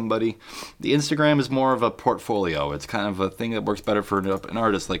about somebody. The Instagram is more of a portfolio. It's kind of a thing that works better for an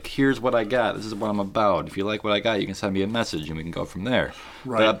artist. Like, here's what I got. This is what I'm about. If you like what I got, you can send me a message, and we can go from there.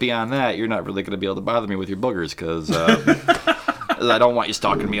 Right. But beyond that, you're not really going to be able to bother me with your boogers, because... I don't want you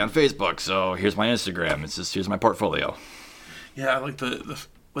stalking me on Facebook, so here's my Instagram. It's just, here's my portfolio. Yeah, I like the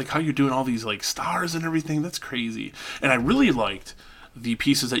like how you're doing all these like stars and everything. That's crazy. And I really liked the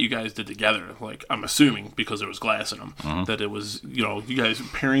pieces that you guys did together. Like, I'm assuming because there was glass in them, that it was, you guys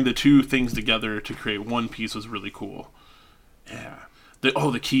pairing the two things together to create one piece was really cool. Yeah.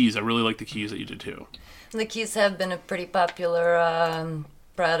 The keys. I really like the keys that you did too. The keys have been a pretty popular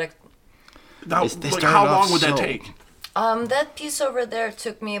product. Now, how long would that take? That piece over there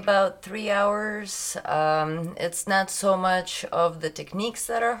took me about 3 hours. It's not so much of the techniques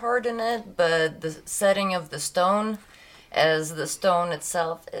that are hard in it, but the setting of the stone, as the stone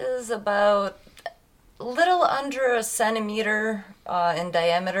itself is about a little under a centimeter in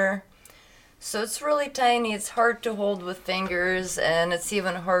diameter. So it's really tiny, it's hard to hold with fingers, and it's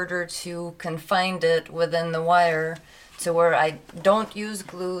even harder to confine it within the wire, to where I don't use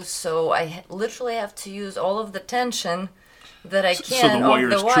glue, so I literally have to use all of the tension that I can so the wire of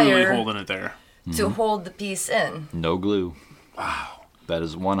the is wire truly holding it there to hold the piece in. No glue. Wow. That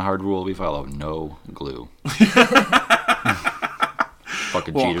is one hard rule we follow. No glue.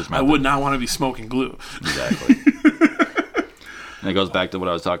 Fucking cheaters, man. I would not want to be smoking glue. Exactly. And it goes back to what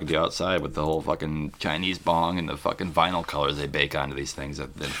I was talking to you outside with the whole fucking Chinese bong and the fucking vinyl colors they bake onto these things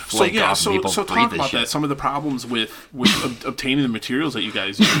that then flake off and people so breathe talk this about shit. that. Some of the problems with obtaining the materials that you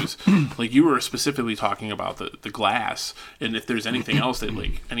guys use. Like, you were specifically talking about the glass, and if there's anything else that,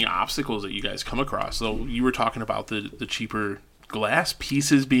 like, any obstacles that you guys come across. So you were talking about the cheaper glass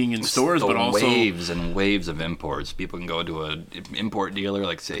pieces being in stores, but also waves and waves of imports. People can go to an import dealer,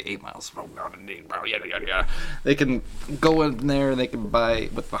 like say 8 miles. They can go in there and they can buy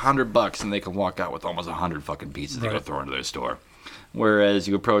with $100, and they can walk out with almost 100 fucking pieces they go throw into their store. Whereas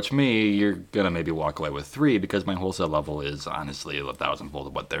you approach me, you're gonna maybe walk away with 3 because my wholesale level is honestly 1,000-fold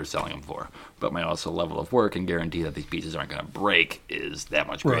of what they're selling them for. But my also level of work and guarantee that these pieces aren't gonna break is that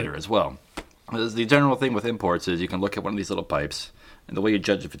much greater as well. The general thing with imports is you can look at one of these little pipes, and the way you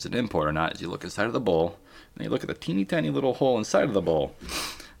judge if it's an import or not is you look inside of the bowl, and you look at the teeny tiny little hole inside of the bowl.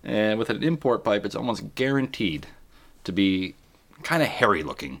 And with an import pipe, it's almost guaranteed to be kind of hairy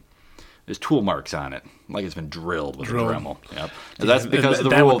looking. There's tool marks on it, like it's been drilled with a Dremel. Yep. And that's because of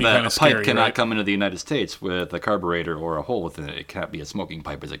the rule that a pipe cannot come into the United States with a carburetor or a hole within it. It can't be a smoking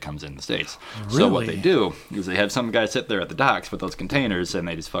pipe as it comes in the States. Really? So what they do is they have some guy sit there at the docks with those containers, and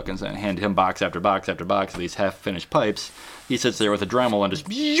they just fucking hand him box after box after box of these half-finished pipes He sits there with a Dremel and just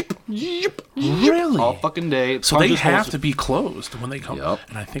Really? all fucking day. So they punches have holes. to be closed when they come. Yep.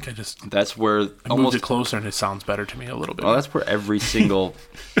 And I think I just That's where moved it closer, and it sounds better to me a little bit. Well, that's where every single.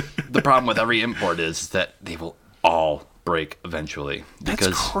 The problem with every import is that they will all break eventually because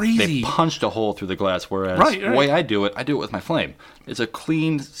That's crazy. they punched a hole through the glass. Whereas Right. the way I do it with my flame. It's a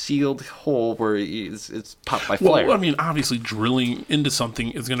clean, sealed hole where it's popped by flare. Well, I mean, obviously, drilling into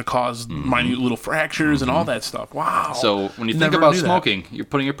something is going to cause minute little fractures and all that stuff. Wow. So when you think Never about knew that. smoking, you're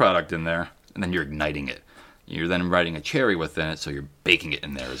putting your product in there, and then you're igniting it. You're then writing a cherry within it, so you're baking it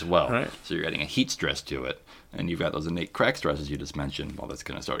in there as well. Right. So you're adding a heat stress to it. And you've got those innate crack stresses you just mentioned. Well, that's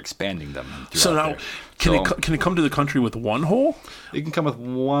going to start expanding them. So now, there. can it come to the country with one hole? It can come with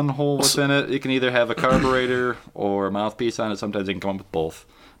one hole within it. It can either have a carburetor or a mouthpiece on it. Sometimes it can come with both.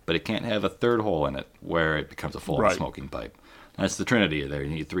 But it can't have a third hole in it where it becomes a full Right. smoking pipe. That's the trinity there.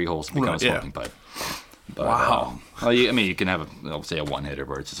 You need 3 holes to become Right, a yeah. smoking pipe. But, Wow. Well, you can have, say, a one-hitter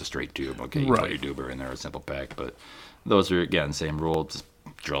where it's just a straight tube. Okay, you can Right. put your duber in there, a simple pack. But those are, again, same rule. Just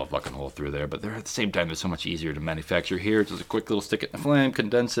drill a fucking hole through there. But they're at the same time, they're so much easier to manufacture. Here, it's just a quick little stick it in the flame,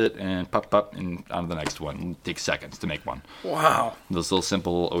 condense it, and pop, and on to the next one. It takes seconds to make one. Wow. Those little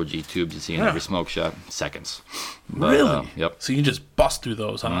simple OG tubes you see in Yeah. every smoke shop, seconds. But, Really? Yep. So you can just bust through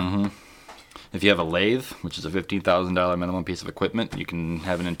those, huh? If you have a lathe, which is a $15,000 minimum piece of equipment, you can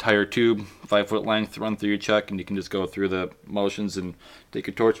have an entire tube, 5-foot length, run through your chuck, and you can just go through the motions and take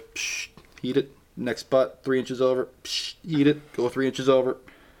your torch, heat it, next spot, 3 inches over, heat it, go 3 inches over,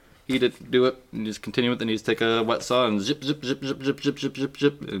 heat it, do it, and just continue it. Then you just take a wet saw and zip.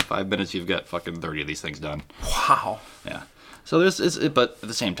 In 5 minutes, you've got fucking 30 of these things done. Wow. Yeah. So but at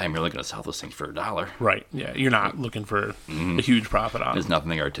the same time, you're looking to sell those things for $1. Right. Yeah. You're not looking for a huge profit on There's it.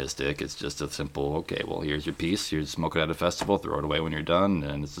 nothing artistic. It's just a simple, okay, well, here's your piece. You smoke it at a festival, throw it away when you're done,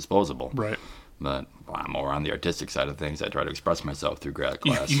 and it's disposable. Right. But I'm more on the artistic side of things. I try to express myself through grad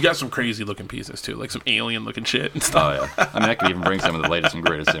You, class. you got some crazy looking pieces too, like some alien looking shit and stuff. Oh, yeah. I mean, I could even bring some of the latest and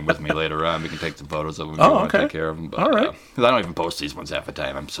greatest in with me later on. We can take some photos of them if Oh, you want to okay. take care of them. But, All right. 'cause I don't even post these ones half the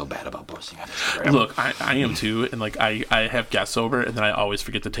time. I'm so bad about posting on Instagram. Look, I am too, and like I have guests over, and then I always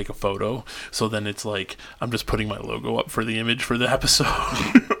forget to take a photo. So then it's like I'm just putting my logo up for the image for the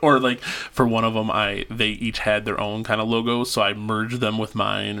episode, or like for one of them, they each had their own kind of logos, so I merged them with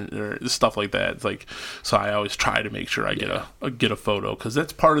mine or stuff like that. It's like so I always try to make sure I get a photo because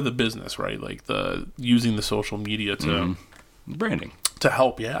that's part of the business, right? Like the using the social media to Branding. to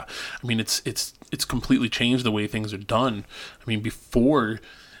help. Yeah, I mean it's completely changed the way things are done. I mean before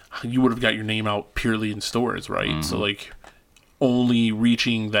you would have got your name out purely in stores, right? So like only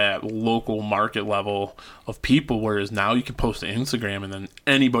reaching that local market level of people, whereas now you can post to Instagram and then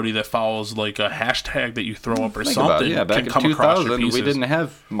anybody that follows like a hashtag that you throw up or Think about something it. Yeah, back can in come across your 2000, pieces. we didn't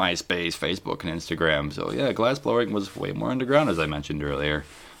have MySpace, Facebook, and Instagram. So, yeah, glassblowing was way more underground, as I mentioned earlier.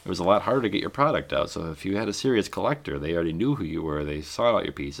 It was a lot harder to get your product out. So if you had a serious collector, they already knew who you were. They sought out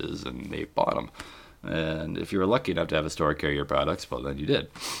your pieces, and they bought them. And if you were lucky enough to have a store carry your products, well, then you did.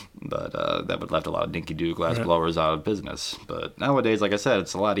 But that would left a lot of dinky-doo glass blowers out of business. But nowadays, like I said,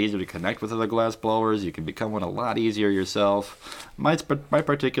 it's a lot easier to connect with other glass blowers. You can become one a lot easier yourself. My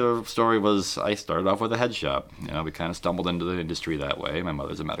particular story was I started off with a head shop. You know, we kind of stumbled into the industry that way. My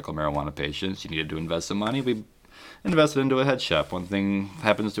mother's a medical marijuana patient. She needed to invest some money. We invested into a head shop. One thing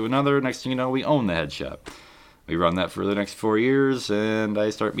happens to another. Next thing you know, we own the head shop. We run that for the next 4 years, and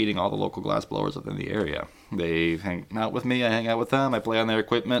I start meeting all the local glass blowers within the area. They hang out with me, I hang out with them, I play on their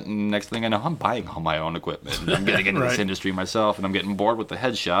equipment, and next thing I know, I'm buying all my own equipment. And I'm getting into this industry myself, and I'm getting bored with the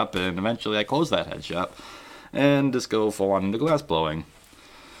head shop, and eventually I close that head shop and just go full on into glass blowing.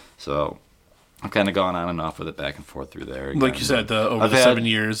 So I've kind of gone on and off with it back and forth through there. Again. Like you said, over the 7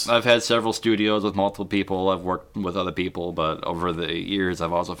 years. I've had several studios with multiple people. I've worked with other people, but over the years,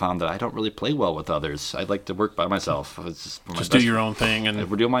 I've also found that I don't really play well with others. I'd like to work by myself. It's Just do your own thing. And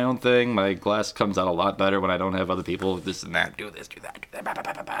we're doing my own thing. My glass comes out a lot better when I don't have other people. This and that, do this, do that, do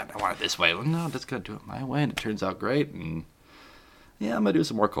that. I want it this way. Well, no, I'm just going to do it my way, and it turns out great. And yeah, I'm going to do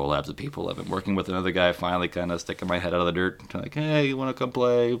some more collabs with people. I've been working with another guy, finally kind of sticking my head out of the dirt. Like, hey, you want to come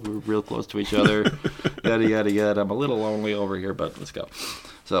play? We're real close to each other. Yada, yada, yada. I'm a little lonely over here, but let's go.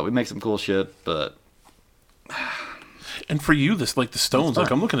 So we make some cool shit, but... And for you, this like the stones,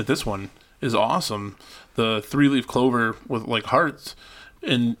 like I'm looking at this one, is awesome. The 3-leaf clover with like hearts,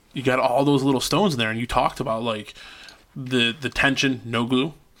 and you got all those little stones in there, and you talked about like the tension, no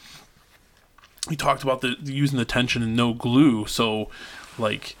glue. You talked about using the tension and no glue, so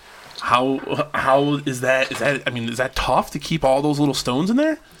like How is that? I mean, is that tough to keep all those little stones in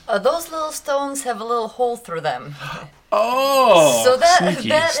there? Those little stones have a little hole through them. Oh, so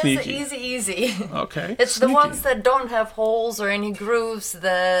that sneaky. is easy. Okay. It's sneaky. the ones that don't have holes or any grooves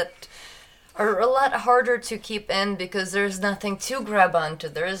that are a lot harder to keep in because there's nothing to grab onto.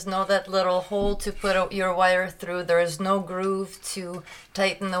 There is no that little hole to put your wire through. There is no groove to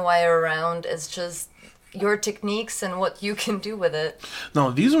tighten the wire around. It's just your techniques and what you can do with it.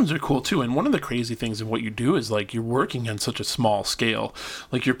 No, these ones are cool too. And one of the crazy things of what you do is like you're working on such a small scale.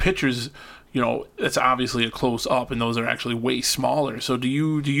 Like your pictures, you know, it's obviously a close up, and those are actually way smaller. So do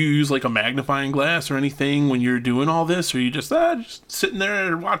you use like a magnifying glass or anything when you're doing all this, or are you just sitting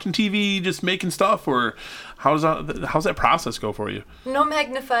there watching TV, just making stuff, or how's that process go for you? No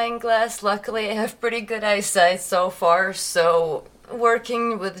magnifying glass. Luckily, I have pretty good eyesight so far. So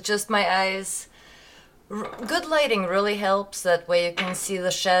working with just my eyes. Good lighting really helps. That way you can see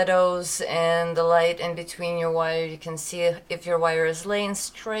the shadows and the light in between your wire. You can see if your wire is laying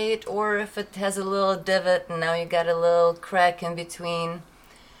straight or if it has a little divot and now you got a little crack in between.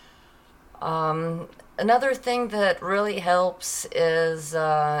 Another thing that really helps is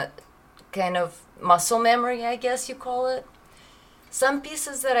kind of muscle memory, I guess you call it. Some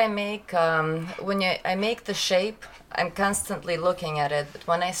pieces that I make, when I make the shape, I'm constantly looking at it. But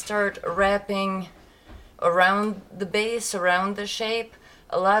when I start wrapping around the base, around the shape,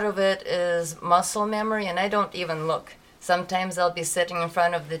 a lot of it is muscle memory, and I don't even look. Sometimes I'll be sitting in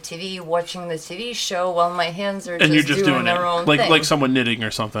front of the TV watching the TV show while my hands are and you're just doing their it own like thing. like someone knitting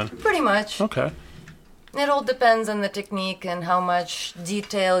or something. Pretty much. Okay. It all depends on the technique and how much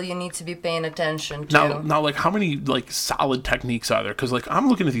detail you need to be paying attention to. Now, like, how many, like, solid techniques are there? Because, like, I'm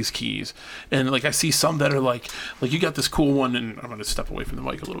looking at these keys, and, like, I see some that are, like you got this cool one, and I'm going to step away from the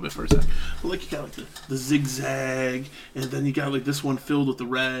mic a little bit for a second. But, like, you got, like, the zigzag, and then you got, like, this one filled with the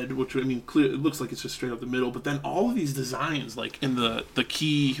red, which, I mean, clear, it looks like it's just straight up the middle, but then all of these designs, like, in the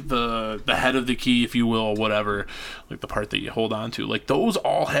key, the head of the key, if you will, whatever, like, the part that you hold on to, like, those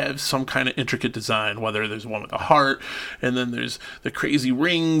all have some kind of intricate design, whether there's one with a heart, and then there's the crazy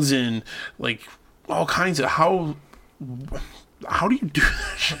rings and like all kinds of how do you do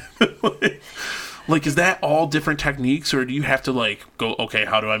that? like is that all different techniques, or do you have to like go, okay,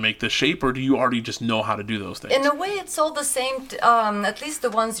 how do I make this shape, or do you already just know how to do those things? In a way, it's all the same, at least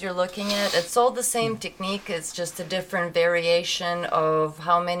the ones you're looking at, it's all the same technique. It's just a different variation of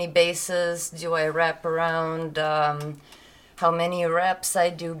how many bases do I wrap around, how many reps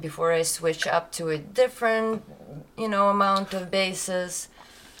I do before I switch up to a different, amount of bases.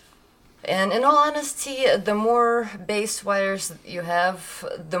 And in all honesty, the more base wires you have,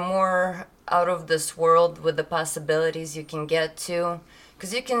 the more out of this world with the possibilities you can get to.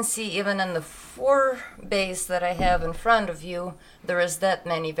 Because you can see even in the 4 base that I have in front of you, there is that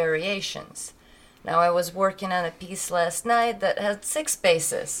many variations. Now I was working on a piece last night that had 6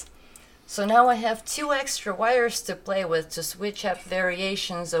 bases. So now I have 2 extra wires to play with to switch up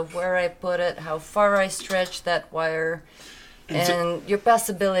variations of where I put it, how far I stretch that wire, and your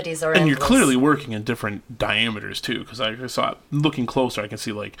possibilities are endless. And you're clearly working in different diameters too, because I saw, looking closer, I can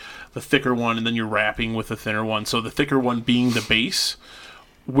see like the thicker one, and then you're wrapping with the thinner one. So the thicker one being the base.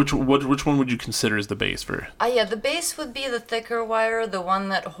 Which one would you consider as the base for? Yeah, the base would be the thicker wire, the one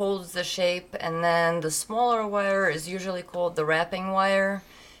that holds the shape, and then the smaller wire is usually called the wrapping wire.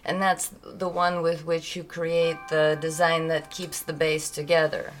 And that's the one with which you create the design that keeps the base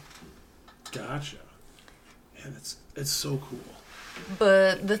together. Gotcha. Man, it's so cool.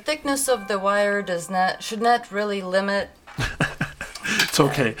 But the thickness of the wire should not really limit. It's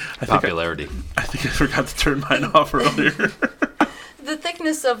okay. Popularity. I think I forgot to turn mine off earlier. The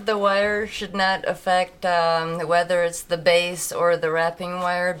thickness of the wire should not affect whether it's the base or the wrapping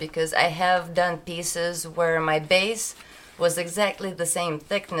wire, because I have done pieces where my base was exactly the same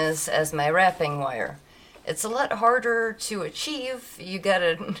thickness as my wrapping wire. It's a lot harder to achieve. You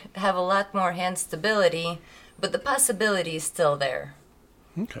gotta have a lot more hand stability, but the possibility is still there.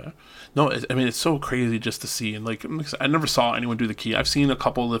 Okay. No, I mean, it's so crazy just to see. And, like, I never saw anyone do the key. I've seen a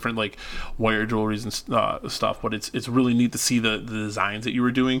couple of different, like, wire jewelries and stuff, but it's really neat to see the designs that you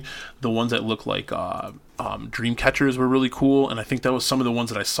were doing. The ones that look like dream catchers were really cool, and I think that was some of the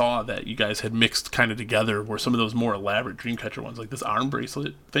ones that I saw that you guys had mixed kind of together were some of those more elaborate dream catcher ones, like this arm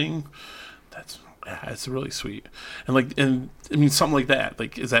bracelet thing. It's really sweet. And I mean, something like that,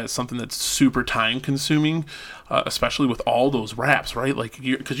 like, is that something that's super time consuming, especially with all those wraps, right? Like,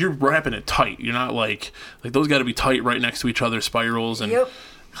 because you're wrapping it tight. You're not like those got to be tight right next to each other, spirals. And Yep.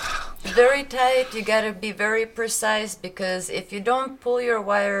 Very tight. You got to be very precise, because if you don't pull your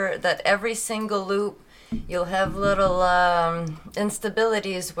wire that every single loop you'll have little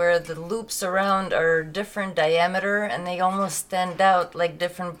instabilities where the loops around are different diameter and they almost stand out like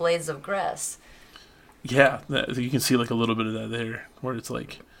different blades of grass. Yeah, you can see like a little bit of that there, where it's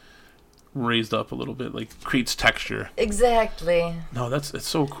like raised up a little bit, like creates texture. Exactly. No, it's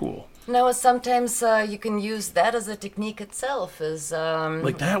so cool. No, sometimes you can use that as a technique itself.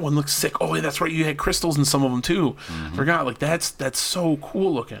 Like that one looks sick. Oh, yeah, that's right. You had crystals in some of them too. Forgot. Like that's so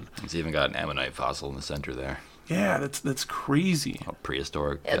cool looking. It's even got an ammonite fossil in the center there. Yeah, that's crazy. A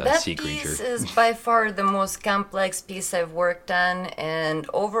prehistoric that sea creature. piece is by far the most complex piece I've worked on, and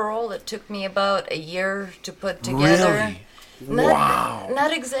overall it took me about a year to put together. Really? Wow.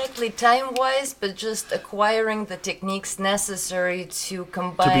 Not exactly time-wise, but just acquiring the techniques necessary to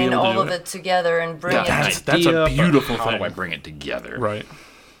combine all of it together and bring it. That's a beautiful How thing. do I bring it together? Right.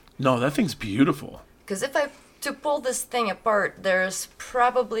 No, that thing's beautiful. Because to pull this thing apart, there's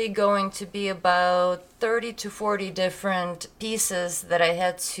probably going to be about 30 to 40 different pieces that I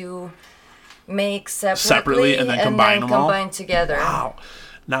had to make separately and then combine them all? combine together. Wow.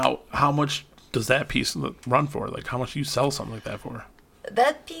 Now, how much does that piece run for? Like, how much do you sell something like that for?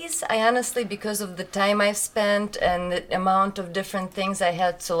 That piece, I honestly, because of the time I've spent and the amount of different things I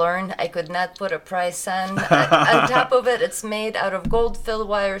had to learn, I could not put a price on. On top of it, it's made out of gold fill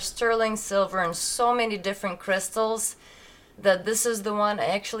wire, sterling silver, and so many different crystals that this is the one I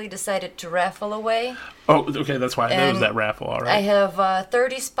actually decided to raffle away. Oh, okay, that's why there was that raffle, all right. I have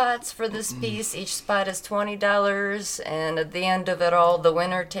 30 spots for this piece. Each spot is $20, and at the end of it all, the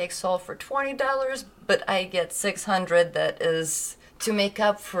winner takes all for $20, but I get $600. That is to make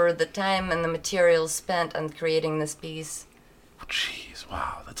up for the time and the materials spent on creating this piece. Jeez,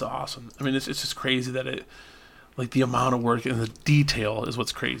 wow, that's awesome. I mean, it's just crazy that it, like the amount of work and the detail is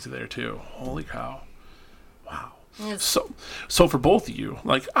what's crazy there too. Holy cow. Wow. Yes. So for both of you,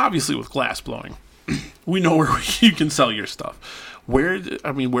 like obviously with glass blowing, we know where you can sell your stuff. Where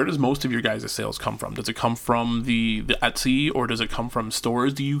does most of your guys' sales come from? Does it come from the Etsy, or does it come from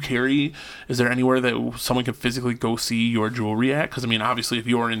stores? Do you carry? Is there anywhere that someone can physically go see your jewelry at? Because I mean, obviously, if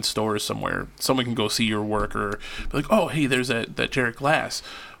you're in stores somewhere, someone can go see your work or be like, oh, hey, there's that Jeric glass.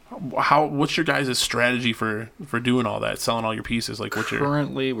 What's your guys' strategy for doing all that, selling all your pieces? Like,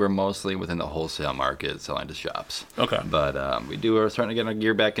 Currently, we're mostly within the wholesale market, selling to shops. Okay. But we're starting to get our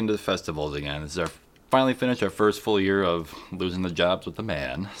gear back into the festivals again. This is finally finished our first full year of losing the jobs with the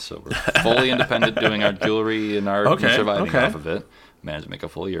man. So we're fully independent doing our jewelry and art and surviving off of it. Managed to make a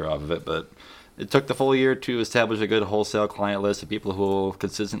full year off of it, but it took the full year to establish a good wholesale client list of people who will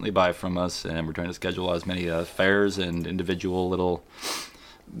consistently buy from us, and we're trying to schedule as many fairs and individual little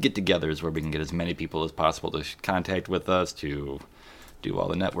get-togethers where we can get as many people as possible to contact with us to do all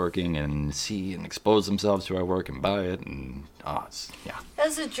the networking and see and expose themselves to our work and buy it. And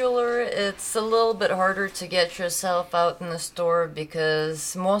As a jeweler, it's a little bit harder to get yourself out in the store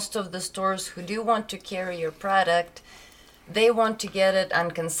because most of the stores who do want to carry your product, they want to get it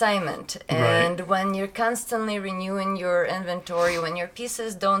on consignment. And when you're constantly renewing your inventory, when your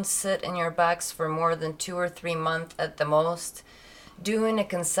pieces don't sit in your box for more than 2 or 3 months at the most, doing a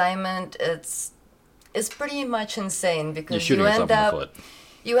consignment, it's pretty much insane because you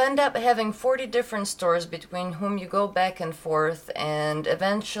end up having 40 different stores between whom you go back and forth, and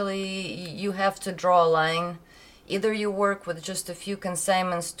eventually you have to draw a line. Either you work with just a few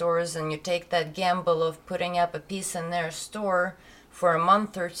consignment stores and you take that gamble of putting up a piece in their store for a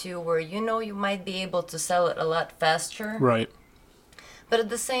month or two where you know you might be able to sell it a lot faster. Right. But at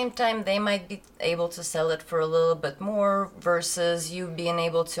the same time, they might be able to sell it for a little bit more versus you being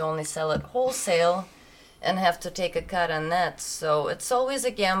able to only sell it wholesale and have to take a cut on that. So it's always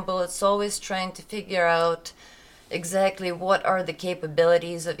a gamble. It's always trying to figure out exactly what are the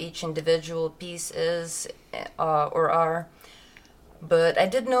capabilities of each individual piece is or are. But I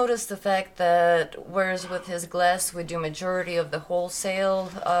did notice the fact that whereas with his glass we do majority of the wholesale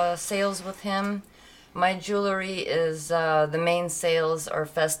sales with him, my jewelry is the main sales are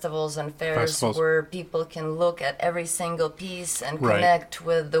festivals and fairs where people can look at every single piece and connect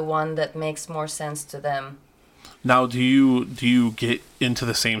with the one that makes more sense to them. Now, do you get into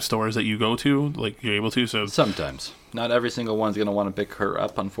the same stores that you go to? Like, you're able to? So sometimes. Not every single one's going to want to pick her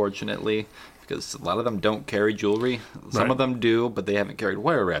up, unfortunately, because a lot of them don't carry jewelry. Some of them do, but they haven't carried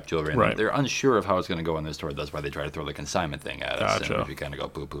wire wrap jewelry. And they're unsure of how it's going to go in their store. That's why they try to throw the consignment thing at us. Gotcha. And we kind of go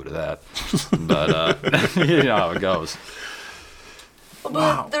poo-poo to that. But you know how it goes.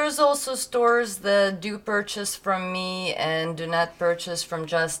 But there's also stores that do purchase from me and do not purchase from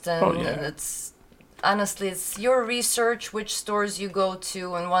Justin. Oh, yeah. And honestly, it's your research, which stores you go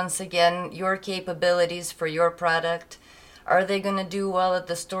to, and once again, your capabilities for your product. Are they going to do well at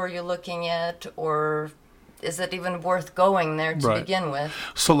the store you're looking at, or is it even worth going there to Right. begin with?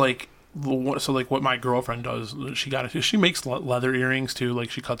 So like what my girlfriend does, she makes leather earrings too. Like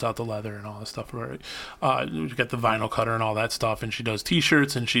she cuts out the leather and all that stuff. Right? You get the vinyl cutter and all that stuff, and she does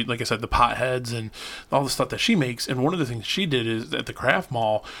T-shirts, and she, like I said, the pot heads and all the stuff that she makes. And one of the things she did is at the craft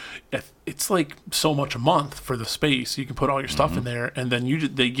mall, it's like so much a month for the space. You can put all your stuff in there, and then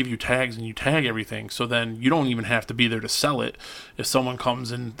they give you tags and you tag everything. So then you don't even have to be there to sell it. If someone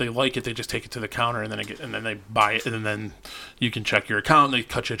comes and they like it, they just take it to the counter, and then they buy it, and then you can check your account. They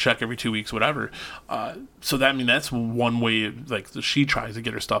cut you a check every 2 weeks, whatever. So that's one way. Like she tries to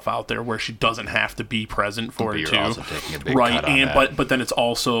get her stuff out there where she doesn't have to be present for it too. You're also taking a big right, cut on and that. but then it's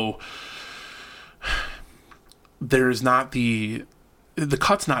also there's not the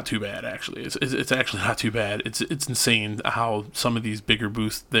cut's not too bad, actually. It's actually not too bad. It's insane how some of these bigger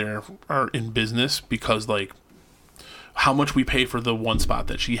booths there are in business, because like how much we pay for the one spot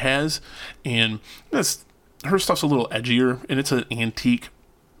that she has, and her stuff's a little edgier, and it's an antique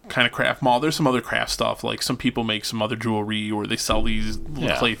kind of craft mall. There's some other craft stuff, like some people make some other jewelry, or they sell these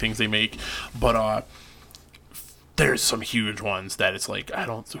little clay things they make, but there's some huge ones that it's like, I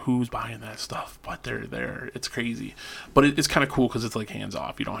don't know who's buying that stuff, but they're there. It's crazy. But it's kind of cool because it's like hands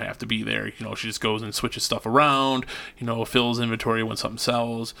off. You don't have to be there. She just goes and switches stuff around, fills inventory when something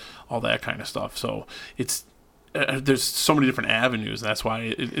sells, all that kind of stuff. So it's there's so many different avenues. And that's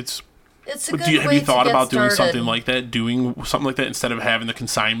why it's a good have you thought about doing started. something like that instead of having the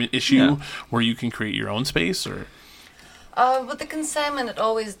consignment issue where you can create your own space? Or With the consignment, it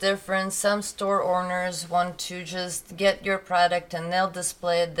always different. Some store owners want to just get your product and they'll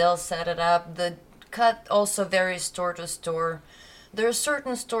display it, they'll set it up. The cut also varies store to store. There are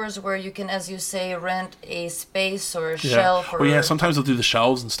certain stores where you can, as you say, rent a space or a shelf. Sometimes they'll do the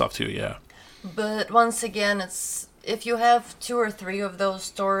shelves and stuff too, yeah. But once again, if you have 2 or 3 of those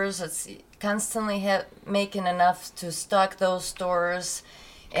stores, it's constantly making enough to stock those stores.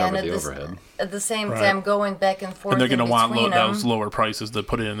 Cover And the overhead. at the same time, going back and forth. And they're going to want them. those lower prices to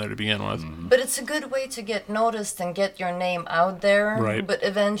put it in there to begin with. But it's a good way to get noticed and get your name out there. Right. But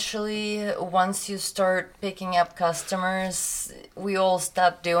eventually, once you start picking up customers, we all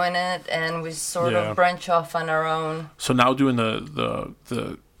stop doing it and we sort of branch off on our own. So now doing the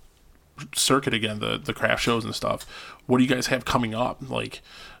circuit again, the craft shows and stuff, what do you guys have coming up? Like,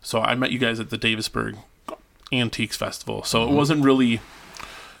 so I met you guys at the Davisburg Antiques Festival. So it wasn't really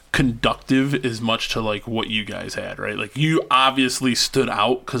conductive as much to like what you guys had, right? Like you obviously stood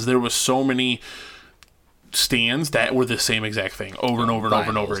out because there was so many stands that were the same exact thing over and over and over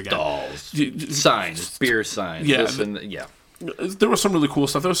and over again. Dolls, signs, beer signs. There was some really cool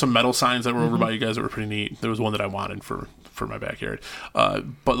stuff. There was some metal signs that were over by you guys that were pretty neat. There was one that I wanted for my backyard,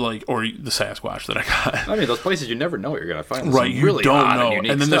 but like, or the Sasquatch that I got. I mean, those places you never know what you're gonna find. Right, you really don't know.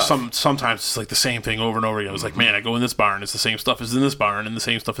 And then there's sometimes it's like the same thing over and over again. It's like, man, I go in this barn, it's the same stuff as in this barn, and the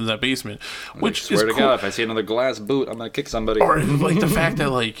same stuff in that basement. Which I swear is to cool. God, if I see another glass boot, I'm gonna kick somebody. Or like the fact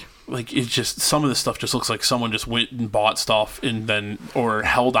that like it's just some of this stuff just looks like someone just went and bought stuff and then or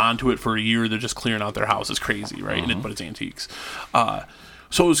held on to it for a year. They're just clearing out their house. It's crazy, right? But it's antiques.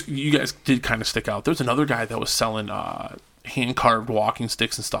 So you guys did kind of stick out. There's another guy that was selling hand carved walking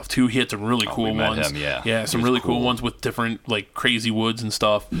sticks and stuff too. He had some really cool ones. Some really cool ones with different like crazy woods and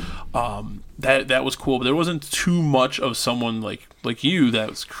stuff. That was cool, but there wasn't too much of someone like you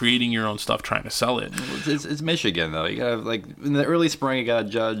that was creating your own stuff trying to sell it. It's Michigan though. You gotta like in the early spring. You gotta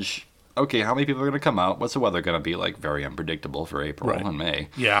judge. Okay, how many people are going to come out? What's the weather going to be like? Very unpredictable for April and May.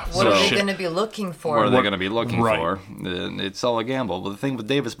 Yeah. What are they going to be looking for? What are they going to be looking for? It's all a gamble. But the thing with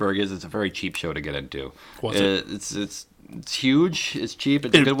Davisburg is it's a very cheap show to get into. What's it? It's huge. It's cheap.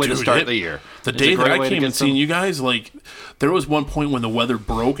 It's a good way to start the year. The day that I came and seen you guys, like, there was one point when the weather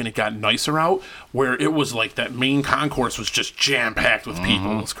broke and it got nicer out, where it was like that main concourse was just jam packed with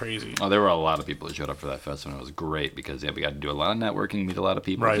people. It was crazy. Oh, there were a lot of people who showed up for that festival. It was great because we got to do a lot of networking, meet a lot of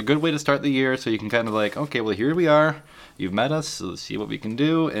people. Right. It's a good way to start the year, so you can kind of like, okay, well here we are. You've met us, so let's see what we can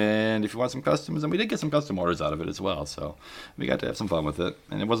do. And if you want some customs, and we did get some custom orders out of it as well, so we got to have some fun with it.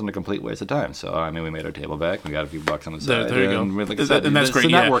 And it wasn't a complete waste of time. So I mean, we made our table back. We got a few bucks on the side. There you go. Like I said, and that's great.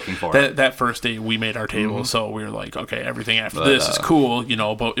 It's networking for it. That first day we made our table, so we were like, okay, everything after this is cool,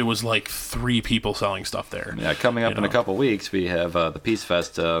 but it was like 3 people selling stuff there. Yeah, coming up in a couple weeks, we have the Peace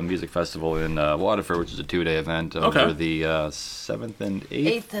Fest Music Festival in Waterford, which is a 2-day event over the 7th and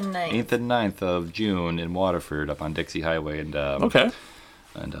 8th? 8th and 9th. 8th and 9th of June in Waterford up on Dixie Highway and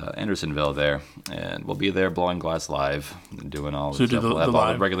Andersonville there. And we'll be there blowing glass live and doing all the stuff. We'll have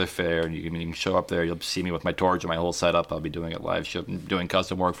all the regular fare, and you can show up there. You'll see me with my torch and my whole setup. I'll be doing it live, doing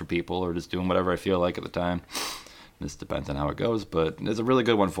custom work for people or just doing whatever I feel like at the time. This depends on how it goes, but it's a really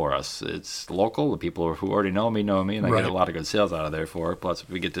good one for us. It's local. The people who already know me, and I Right. get a lot of good sales out of there for it. Plus,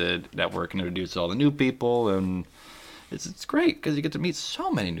 we get to network and introduce all the new people, and it's great because you get to meet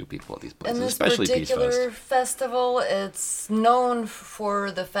so many new people at these places, And this especially Peace particular Fest. festival, it's known for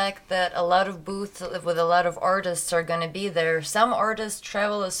the fact that a lot of booths with a lot of artists are going to be there. Some artists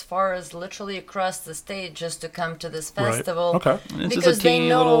travel as far as literally across the state just to come to this Right. festival. Okay. And it's Because just a they teeny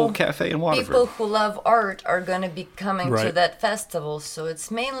know little cafe in Waterford. people who love art are going to be coming to Right. that festival. So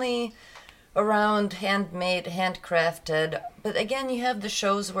it's mainly around handmade, handcrafted. But again, you have the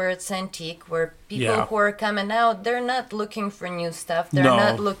shows where it's antique, where people Yeah. who are coming out, they're not looking for new stuff. They're No.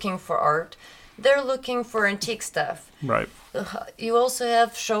 not looking for art. They're looking for antique stuff. Right. You also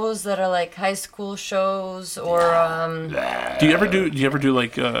have shows that are like high school shows or Do you ever do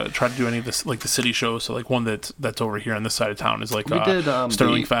like try to do any of this like the city shows? So like one that's over here on this side of town is like We did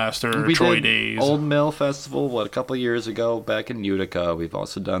Sterling Fest or we Troy did Days. Old Mill Festival, a couple of years ago back in Utica. We've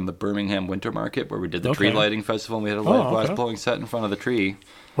also done the Birmingham Winter Market where we did the tree Okay. lighting festival and we had a light glass okay. blowing set in front of the tree.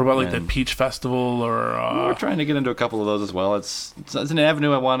 What about like the and- Peach Festival or We're trying to get into a couple of those as well. It's an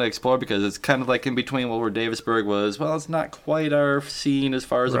avenue I want to explore because it's kind of like in between where Davisburg was. Well, it's not quite our scene as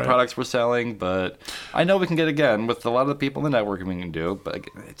far as Right. the products we're selling, but I know we can get again with a lot of the people in the networking we can do. But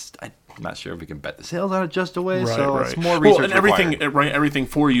again, I'm not sure if we can bet the sales on it just away. Right, so right. it's more research Well, and everything, required. right? Everything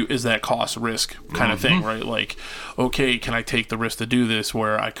for you is that cost risk kind of thing, right? Like, okay, can I take the risk to do this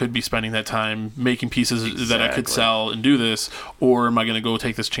where I could be spending that time making pieces that I could Exactly. sell and do this, or am I going to go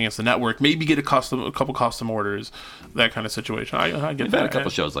take this chance to network, maybe get a couple custom orders, that kind of situation. I get We've that. had a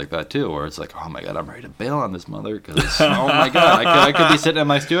couple shows like that too, where it's like, oh my god, I'm ready to bail on this mother because oh my god, I could be sitting in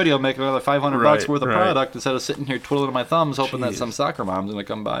my studio making another $500 Right, worth of right. product instead of sitting here twiddling my thumbs, hoping that Jeez. some soccer mom's gonna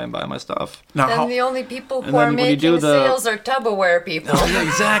come by and buy my stuff. Now, and how, the only people who And are then when you do making the- sales are Tupperware people. Oh, yeah,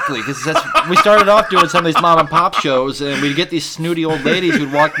 exactly. Because we started off doing some of these mom and pop shows, and we'd get these snooty old ladies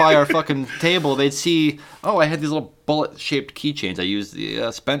who'd walk by our fucking table. They'd see, oh, I had these little bullet-shaped keychains. I used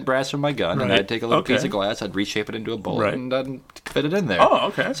the spent brass from my gun, and Right. I'd take a little Okay. piece of glass, I'd reshape it into a bullet, Right. and I'd fit it in there. Oh,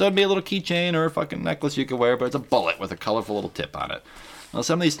 okay. So it'd be a little keychain or a fucking necklace you could wear, but it's a bullet with a colorful little tip on it. Well,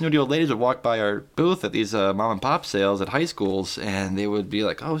 some of these snooty old ladies would walk by our booth at these mom and pop sales at high schools, and they would be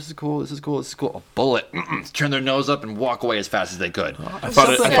like, "Oh, this is cool, this is cool, this is cool." A bullet, turn their nose up and walk away as fast as they could. I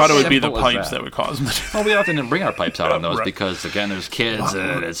thought it would be the Simple as pipes that. that would cause them to Well, we often didn't bring our pipes out on those Right. because, again, there's kids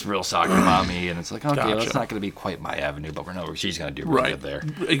and it's real soccer mommy, and it's like, okay, well, it's Gotcha. not going to be quite my avenue, but we know she's going to do really Right. good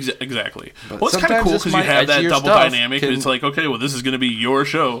there. Exactly. Well, it's kind of sometimes cool this because you might have that edgier double stuff dynamic. can- It's like, okay, well, this is going to be your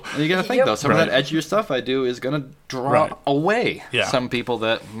show. And you got to think, Yep. though, some Right. of that edgier stuff I do is going to draw Right. away Yeah. some people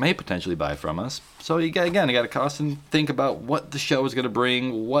that may potentially buy from us. So you got to cost and think about what the show is going to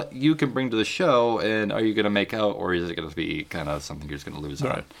bring, what you can bring to the show, and are you going to make out, or is it going to be kind of something you're just going to lose on?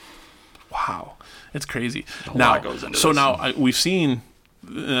 Right. Wow, it's crazy. A Now, lot goes into so this. now we've seen,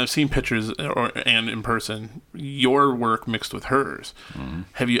 I've seen pictures and in person your work mixed with hers. Mm-hmm.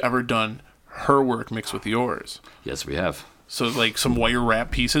 Have you ever done her work mixed with yours? Yes, we have. So like some wire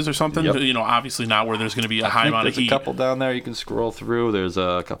wrap pieces or something. Yep. You know, obviously not where there's going to be a I high think amount of there's heat. a couple down there you can scroll through. There's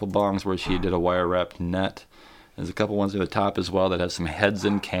a couple bongs where she did a wire wrapped net. There's a couple ones near the top as well that have some heads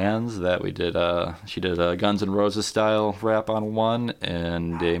in cans that we did. She did a Guns N' Roses style wrap on one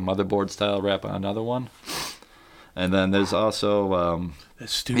and a motherboard style wrap on another one. And then there's also That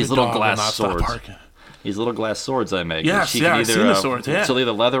stupid these little dog will glass not stop swords. barking. these little glass swords I make. Yes, She yeah, can I've seen the swords, yeah. She'll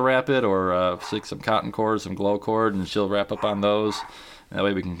either leather wrap it or stick some cotton cord, some glow cord, and she'll wrap up on those. That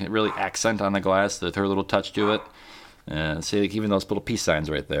way we can really accent on the glass with her little touch to it. And see, like even those little peace signs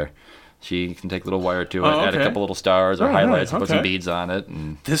right there. She can take a little wire to it, Oh, add a okay. couple little stars or Oh, highlights, right, and put some okay. beads on it.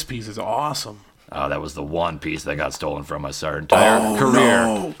 And This piece is awesome. that was the one piece that got stolen from us our entire Oh, career.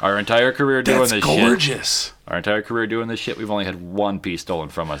 no. Our entire career doing That's this shit. gorgeous. Our entire career doing this shit, we've only had one piece stolen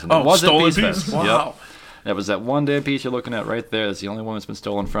from us. And it Oh, was at stolen Peace piece? Fest. Wow. Yep. That was that one damn piece you're looking at right there. That's the only one that's been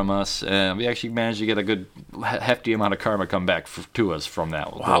stolen from us. And we actually managed to get a good hefty amount of karma come back to us from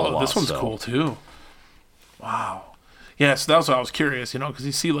that. Wow, little this loss, one's so. cool too. Wow. Yeah, so that's what I was curious, because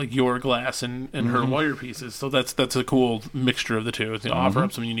you see like your glass and her wire pieces, so that's a cool mixture of the two. To offer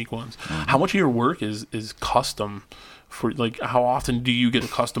up some unique ones. How much of your work is custom? For like, how often do you get a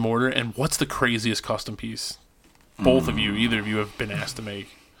custom order, and what's the craziest custom piece? Both of you, either of you, have been asked to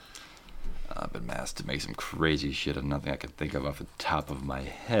make. I've been asked to make some crazy shit and nothing I can think of off the top of my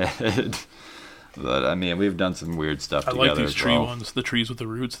head. But I mean, we've done some weird stuff I together like these as tree well. ones, the trees with the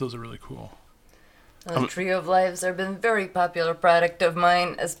roots. Those are really cool. The Tree of Lives have been very popular product of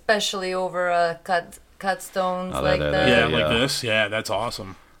mine, especially over cut stones Oh, like that- that. Yeah, Yeah. like this. Yeah, that's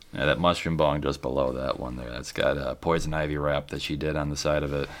awesome. Yeah, that mushroom bong just below that one there, that's got a poison ivy wrap that she did on the side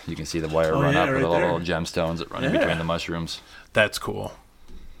of it. You can see the wire run up with little gemstones that run in between the mushrooms. That's cool.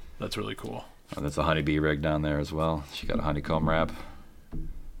 That's really cool. And that's a honeybee rig down there as well. She got a honeycomb wrap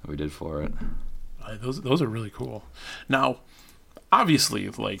that we did for it. Those are really cool. Now, obviously,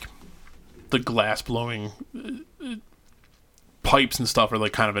 like the glass blowing pipes and stuff are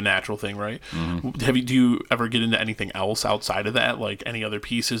like kind of a natural thing, right? Mm-hmm. Do you ever get into anything else outside of that, like any other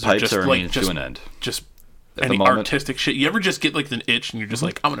pieces, pipes or just are like just to an end. Just At any artistic shit? You ever just get like an itch and you're just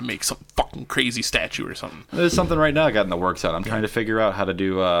like, I'm gonna make some fucking crazy statue or something? There's something right now I got in the works on. I'm trying to figure out how to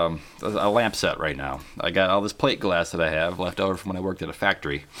do a lamp set right now. I got all this plate glass that I have left over from when I worked at a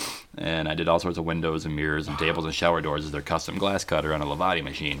factory, and I did all sorts of windows and mirrors and tables and shower doors as their custom glass cutter on a Levati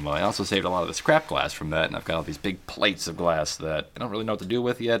machine. Well, I also saved a lot of the scrap glass from that, and I've got all these big plates of glass that I don't really know what to do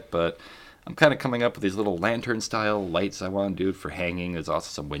with yet, but I'm kind of coming up with these little lantern-style lights I want to do for hanging. There's also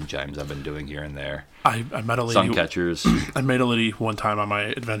some wind chimes I've been doing here and there. I met a lady. Sun catchers. I met a lady one time on my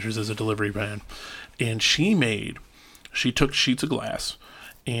adventures as a delivery man, and she took sheets of glass,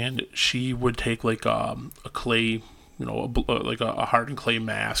 and she would take like a clay, like a hardened clay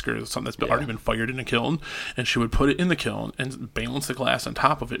mask or something that's already been fired in a kiln, and she would put it in the kiln and balance the glass on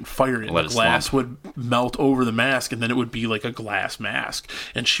top of it and fire it. And the glass would melt over the mask, and then it would be like a glass mask.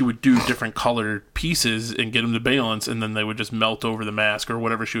 And she would do different colored pieces and get them to balance, and then they would just melt over the mask or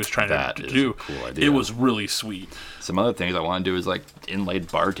whatever she was trying to do. A cool idea. It was really sweet. Some other things I want to do is like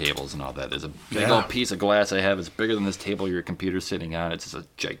inlaid bar tables and all that. There's a big old piece of glass I have. It's bigger than this table your computer's sitting on. It's just a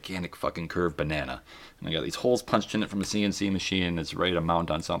gigantic fucking curved banana. And I got these holes punched in it from a CNC machine, and it's ready to mount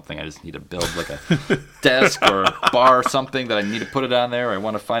on something. I just need to build like a desk or a bar or something that I need to put it on there. I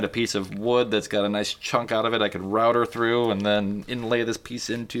want to find a piece of wood that's got a nice chunk out of it I could router through and then inlay this piece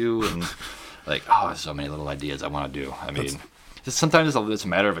into. And like, so many little ideas I want to do. I mean, sometimes it's a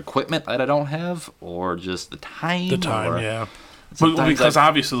matter of equipment that I don't have or just the time. Yeah. Well, because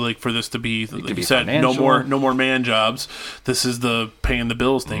obviously, like for this to be, like you said, no more man jobs. This is the paying the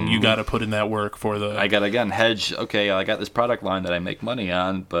bills thing. You got to put in that work for the. I got to again hedge. Okay, I got this product line that I make money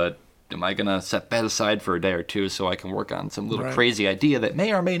on, but am I gonna set that aside for a day or two so I can work on some little crazy idea that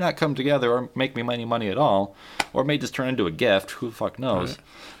may or may not come together or make me any money at all, or may just turn into a gift? Who the fuck knows? Right.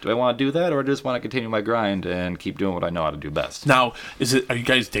 Do I want to do that, or I just want to continue my grind and keep doing what I know how to do best? Now, are you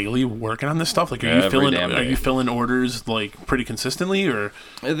guys daily working on this stuff? Like, are you filling orders like pretty consistently, or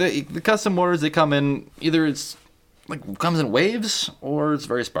the custom orders they come in either it's like comes in waves or it's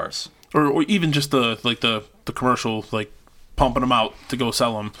very sparse, or even just the commercial like pumping them out to go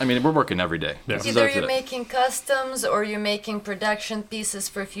sell them. I mean, we're working every day. Yeah. Either you're making customs or you're making production pieces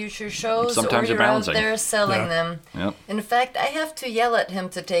for future shows, sometimes or you're out there selling them. Yep. In fact, I have to yell at him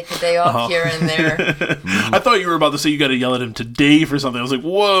to take a day off here and there. I thought you were about to say you got to yell at him today for something. I was like,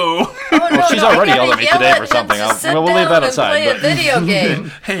 whoa. She's already yelled at me today for something. We'll leave that aside. Play a video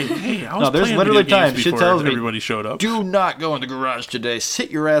game. hey, I was there's playing literally video games times she tells me everybody showed up. Do not go in the garage today. Sit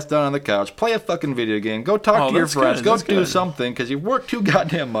your ass down on the couch. Play a fucking video game. Go talk to your friends. Go do something because you work too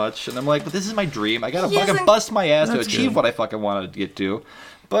goddamn much. And I'm like, but this is my dream. I gotta fucking bust my ass to achieve what I fucking wanted to get to.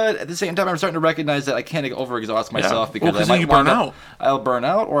 But at the same time, I'm starting to recognize that I can't overexhaust myself because I might burn out. I'll burn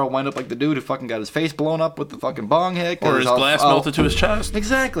out, or I'll wind up like the dude who fucking got his face blown up with the fucking bong head. Or his glass melted to his chest.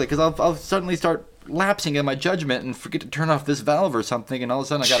 Exactly, because I'll suddenly start lapsing in my judgment and forget to turn off this valve or something, and all of a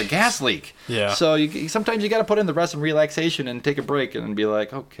sudden I got a gas leak. Yeah. So sometimes you got to put in the rest and relaxation and take a break and be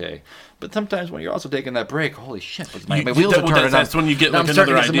like, okay. But sometimes when you're also taking that break, holy shit, my wheels are turning. That's when you get like I'm another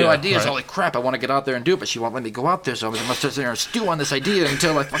starting to get some new ideas. Right? Holy crap, I want to get out there and do it, but she won't let me go out there, so I'm going to sit there and stew on this idea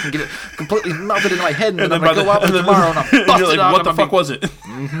until I fucking get it completely melted into my head, and then I'm going to go out there tomorrow and I'll bust it out. What the fuck was it?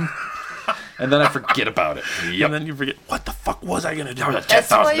 Mm-hmm. And then I forget about it. Yep. And then you forget, what the fuck was I going to do? That was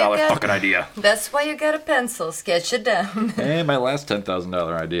a $10,000 fucking idea. That's why you got a pencil. Sketch it down. Hey, my last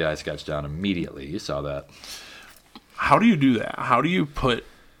 $10,000 idea I sketched down immediately. You saw that. How do you do that? How do you put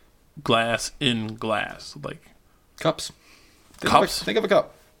glass in glass? Like cups. Cups? Think of a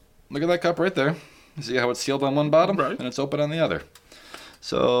cup. Look at that cup right there. You see how it's sealed on one bottom? Right. And it's open on the other.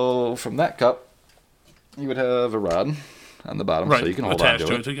 So from that cup, you would have a rod on the bottom, so you can hold on to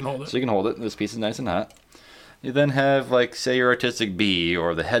it. So you can hold it. So you can hold it. This piece is nice and hot. You then have, like, say your artistic bee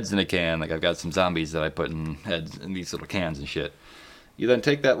or the heads in a can. Like, I've got some zombies that I put in heads in these little cans and shit. You then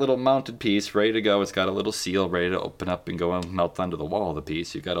take that little mounted piece, ready to go. It's got a little seal ready to open up and go and melt onto the wall of the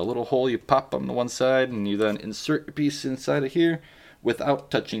piece. You've got a little hole you pop on the one side, and you then insert your piece inside of here without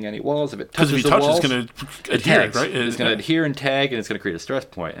touching any walls. If it touches the walls, it's going to adhere, right? It's going to adhere and tag, and it's going to create a stress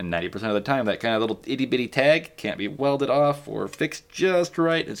point. And 90% of the time, that kind of little itty-bitty tag can't be welded off or fixed just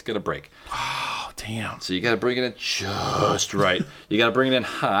right. It's going to break. damn. So you got to bring it in just right. You got to bring it in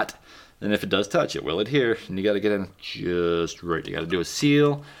hot, and if it does touch, it will adhere. And you got to get in just right. You got to do a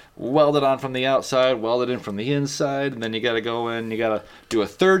seal, weld it on from the outside, weld it in from the inside, and then you got to go in. You got to do a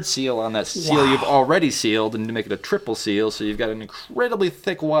third seal on that seal you've already sealed, and to make it a triple seal. So you've got an incredibly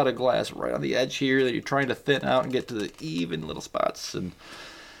thick wad of glass right on the edge here that you're trying to thin out and get to the even little spots. And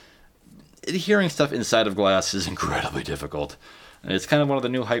adhering stuff inside of glass is incredibly difficult. And it's kind of one of the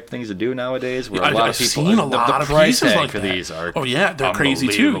new hype things to do nowadays, where a lot of people, seen a lot of price pieces tag like for that. these are oh yeah, they're crazy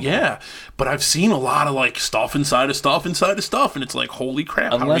too. Yeah, but I've seen a lot of like stuff inside of stuff inside of stuff, and it's like, holy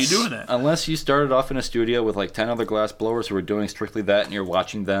crap, how are you doing that? Unless you started off in a studio with like 10 other glass blowers who are doing strictly that, and you're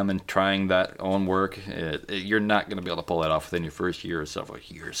watching them and trying that own work, you're not going to be able to pull that off within your first year or several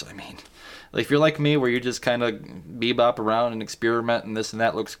years. I mean, like if you're like me, where you just kind of bebop around and experiment, and this and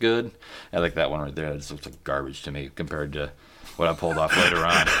that looks good. I like that one right there. It just looks like garbage to me compared to what I pulled off later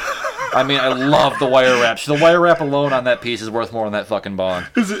on. I mean, I love the wire wrap. The wire wrap alone on that piece is worth more than that fucking bong.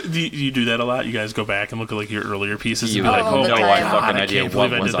 Do you do that a lot? You guys go back and look at like your earlier pieces You and be like, have oh no my fucking God, idea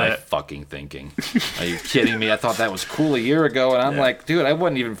what was I fucking thinking. Are you kidding me? I thought that was cool a year ago, and I'm like, dude, I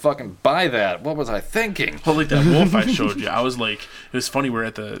wouldn't even fucking buy that. What was I thinking? Well, like that wolf I showed you, I was like, it was funny. We're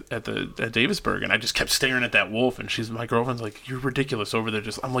at Davisburg, and I just kept staring at that wolf, and my girlfriend's like, you're ridiculous over there.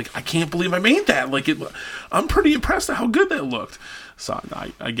 I'm like, I can't believe I made that. Like, I'm pretty impressed at how good that looked. So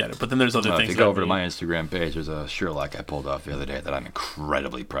I get it, but then there's other things. If you go over to my Instagram page, there's a Sherlock I pulled off the other day that I'm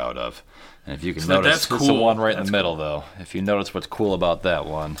incredibly proud of. And if you can notice, that's cool. It's the one right in the middle, though. If you notice what's cool about that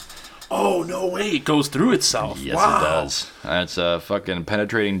one. Oh, no way. It goes through itself. Yes, wow. It does. It's a fucking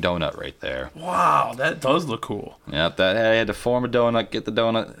penetrating donut right there. Wow, that does look cool. Yep, I had to form a donut, get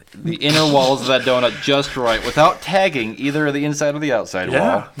the inner walls of that donut just right without tagging either the inside or the outside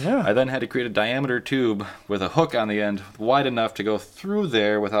wall. Yeah. I then had to create a diameter tube with a hook on the end wide enough to go through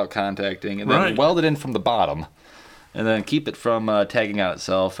there without contacting, and then weld it in from the bottom. And then keep it from tagging on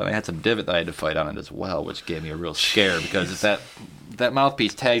itself. And I had some divot that I had to fight on it as well, which gave me a real scare because if that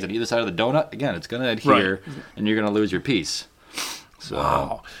mouthpiece tags on either side of the donut, again, it's going to adhere, and you're going to lose your piece. So,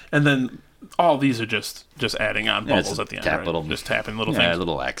 wow. And then all these are just adding on bubbles at the end, right? Just tapping little things. Yeah,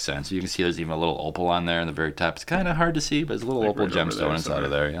 little accents. You can see there's even a little opal on there in the very top. It's kind of hard to see, but there's a little opal gemstone inside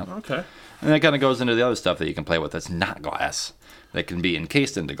of there. Yeah. Okay. And that kind of goes into the other stuff that you can play with that's not glass. That can be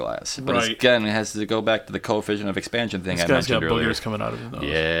encased into glass. But again, it has to go back to the coefficient of expansion thing I mentioned earlier. This guy's got boogers coming out of his nose.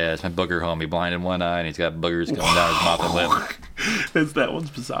 Yeah, it's my booger homie, blind in one eye, and he's got boogers coming down his mouth and lip. That one's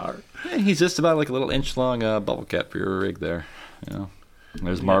bizarre. Yeah, he's just about like a little inch-long bubble cap for your rig there. You know,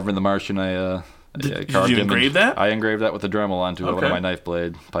 there's Marvin the Martian. Did you engrave that? I engraved that with a Dremel onto one of my knife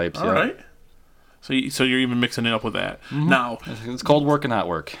blade pipes. All right. So you're even mixing it up with that. Mm-hmm. Now it's cold work and hot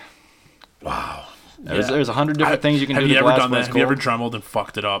work. Wow. There's 100 different things you can do. Have you ever done that? Have you ever dremeled and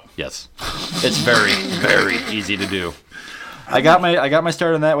fucked it up? Yes. It's very, very easy to do. I got my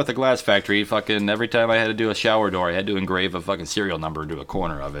start on that with the glass factory. Fucking every time I had to do a shower door, I had to engrave a fucking serial number into a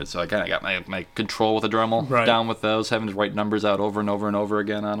corner of it. So I kind of got my control with the Dremel down with those, having to write numbers out over and over and over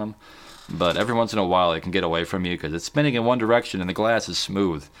again on them. But every once in a while, it can get away from you because it's spinning in one direction and the glass is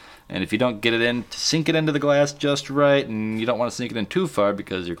smooth. And if you don't get it in, sink it into the glass just right, and you don't want to sink it in too far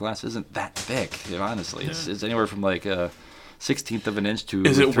because your glass isn't that thick, honestly. Yeah. It's anywhere from like a 1/16 of an inch to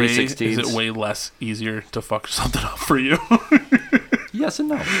 3/16. Is it way less easier to fuck something up for you? Yes and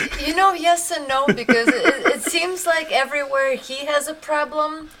no. Yes and no, because it seems like everywhere he has a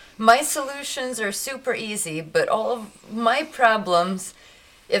problem, my solutions are super easy, but all of my problems,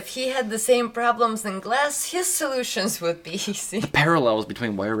 if he had the same problems in glass, his solutions would be easy. The parallels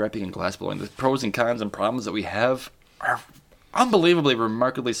between wire wrapping and glass blowing, the pros and cons and problems that we have are unbelievably,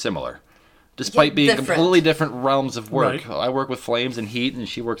 remarkably similar, despite being completely different realms of work. Right. I work with flames and heat, and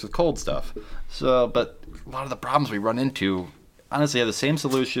she works with cold stuff. So, but a lot of the problems we run into, honestly, have the same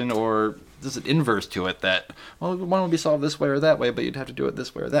solution, or there's an inverse to it that, well, one would be solved this way or that way, but you'd have to do it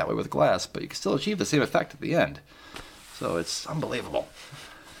this way or that way with glass, but you can still achieve the same effect at the end. So it's unbelievable.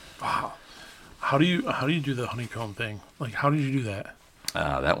 Wow. How do you do the honeycomb thing? Like, how did you do that?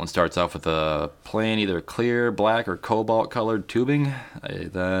 That one starts off with a plain, either clear, black, or cobalt-colored tubing. I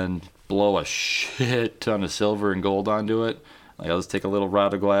then blow a shit ton of silver and gold onto it. Like, I'll just take a little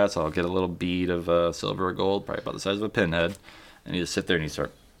rod of glass. I'll get a little bead of silver or gold, probably about the size of a pinhead. And you just sit there and you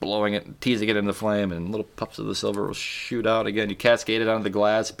start blowing it, teasing it into the flame, and little puffs of the silver will shoot out. Again, you cascade it onto the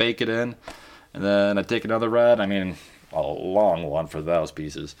glass, bake it in. And then I take another rod. I mean, a long one for those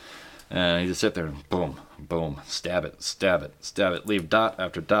pieces. And you just sit there and boom, boom, stab it, stab it, stab it. Leave dot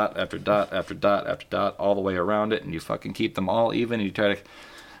after dot after dot after dot after dot all the way around it, and you fucking keep them all even. And you try to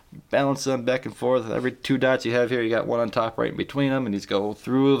balance them back and forth. Every 2 dots you have here, you got one on top right in between them, and these go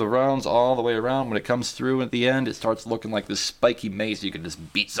through the rounds all the way around. When it comes through at the end, it starts looking like this spiky mace you can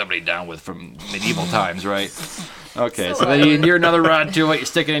just beat somebody down with from medieval times, right? Okay, so then you near another rod to it, you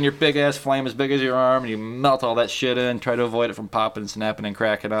stick it in your big-ass flame as big as your arm, and you melt all that shit in, try to avoid it from popping and snapping and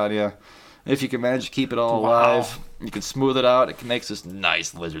cracking on you. If you can manage to keep it all alive, you can smooth it out. It makes this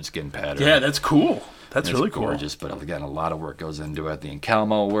nice lizard skin pattern. Yeah, that's cool. That's really cool. Gorgeous, but again, a lot of work goes into it. The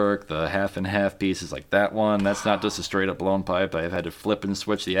encalmo work, the half-and-half pieces like that one. That's not just a straight-up blown pipe. I've had to flip and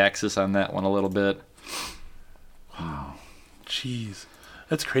switch the axis on that one a little bit. Wow. Jeez.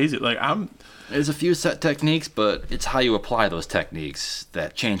 That's crazy. There's a few set techniques, but it's how you apply those techniques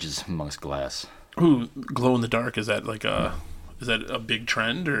that changes amongst glass. Ooh, glow in the dark, is that is that a big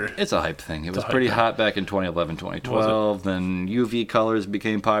trend, or? It's a hype thing. It was pretty hot back in 2011, 2012. Then UV colors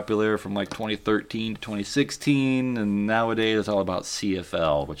became popular from 2013 to 2016. And nowadays it's all about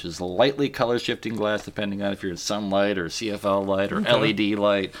CFL, which is lightly color shifting glass depending on if you're in sunlight or CFL light or LED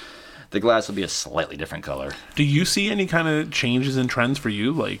light. The glass will be a slightly different color. Do you see any kind of changes in trends for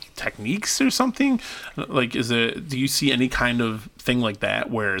you, like techniques or something? Do you see any kind of thing like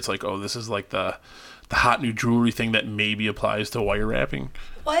that where it's like, oh, this is like the hot new jewelry thing that maybe applies to wire wrapping?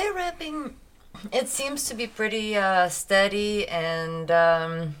 Wire wrapping, it seems to be pretty steady, and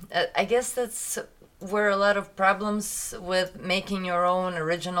I guess that's where a lot of problems with making your own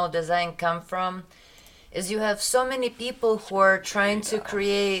original design come from, is you have so many people who are trying to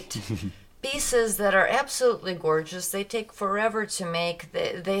create pieces that are absolutely gorgeous. They take forever to make.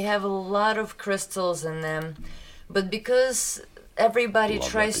 They have a lot of crystals in them, but because everybody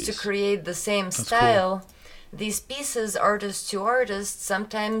tries to create the same style. Cool. These pieces, artist to artist,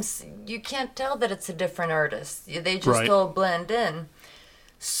 sometimes you can't tell that it's a different artist. They just all blend in.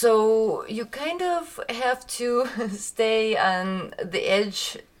 So you kind of have to stay on the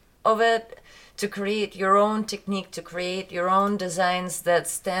edge of it to create your own technique, to create your own designs that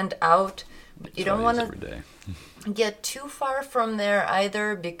stand out. But you don't want to get too far from there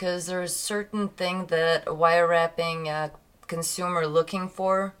either, because there's certain thing that wire wrapping consumer looking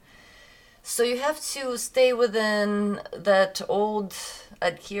for. So you have to stay within that old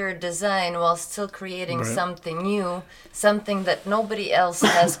adhered design while still creating something new, something that nobody else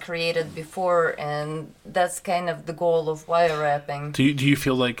has created before, and that's kind of the goal of wire wrapping. Do you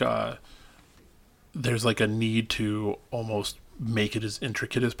feel like there's like a need to almost make it as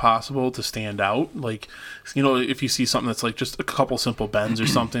intricate as possible to stand out? Like, if you see something that's like just a couple simple bends or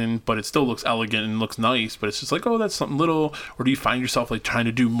something, but it still looks elegant and looks nice, but it's just like, oh, that's something little, or do you find yourself like trying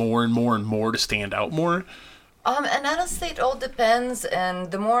to do more and more and more to stand out more? And honestly, it all depends,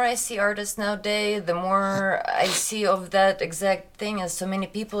 and the more I see artists nowadays, the more I see of that exact thing, as so many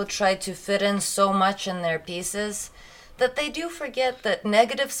people try to fit in so much in their pieces that they do forget that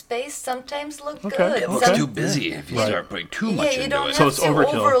negative space sometimes look good. It looks too busy if you start putting too much into it. You don't So have it's to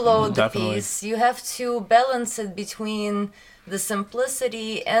overkill. overload Definitely. the piece. You have to balance it between the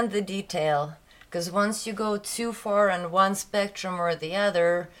simplicity and the detail. Because once you go too far on one spectrum or the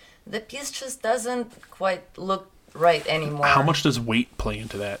other, the piece just doesn't quite look right anymore. How much does weight play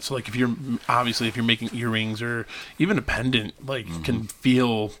into that? So like if you're making earrings or even a pendant, can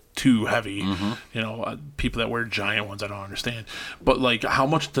feel too heavy. People that wear giant ones, I don't understand. But like, how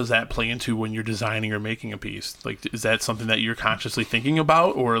much does that play into when you're designing or making a piece? Like, is that something that you're consciously thinking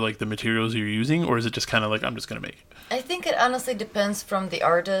about, or like the materials you're using, or is it just kind of like, I'm just gonna make it? I think it honestly depends from the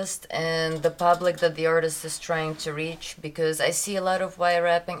artist and the public that the artist is trying to reach, because I see a lot of wire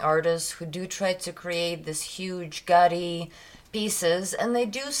wrapping artists who do try to create this huge, gaudy pieces, and they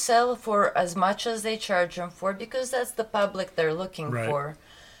do sell for as much as they charge them for, because that's the public they're looking for.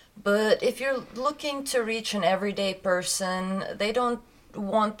 But if you're looking to reach an everyday person, they don't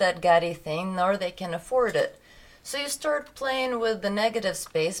want that gaudy thing, nor they can afford it. So you start playing with the negative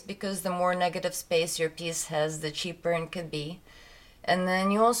space, because the more negative space your piece has, the cheaper it can be. And then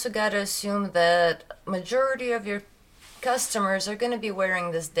you also got to assume that majority of your customers are going to be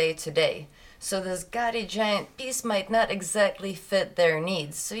wearing this day to day. So this gaudy giant piece might not exactly fit their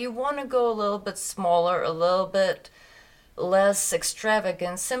needs. So you want to go a little bit smaller, a little bit less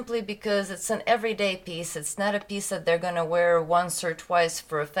extravagant, simply because it's an everyday piece. It's not a piece that they're going to wear once or twice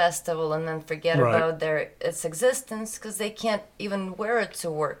for a festival and then forget about its existence, because they can't even wear it to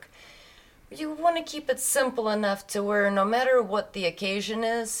work. You want to keep it simple enough to where no matter what the occasion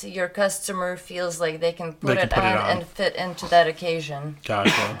is, your customer feels like they can put it on and fit into that occasion.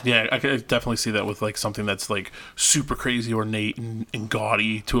 Gotcha. Yeah, I could definitely see that with like something that's like super crazy ornate and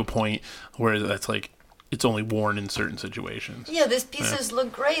gaudy to a point where that's like, it's only worn in certain situations. Yeah, these pieces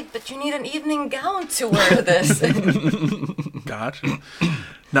look great, but you need an evening gown to wear this. Gotcha.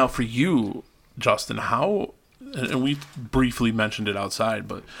 Now, for you, Justin, how, and we briefly mentioned it outside,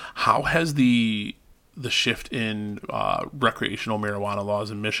 but how has the shift in recreational marijuana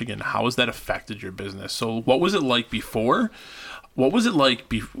laws in Michigan, how has that affected your business? So what was it like before? What was it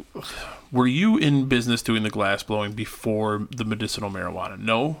like were you in business doing the glass blowing before the medicinal marijuana?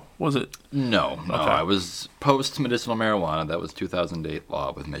 No? Was it? No. Okay. I was post medicinal marijuana. That was 2008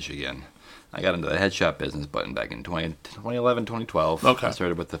 law with Michigan. I got into the head shop business button back in 2011, 2012. Okay. I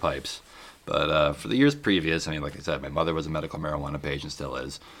started with the pipes. But for the years previous, I mean, like I said, my mother was a medical marijuana patient, still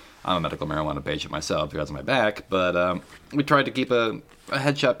is. I'm a medical marijuana patient myself because of my back, but we tried to keep a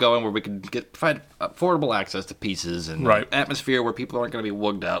head shop going where we could provide affordable access to pieces and atmosphere where people aren't going to be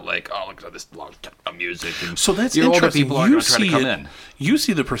wugged out like, oh, look at this long music. And so that's your older interesting. people aren't going to try to come in. You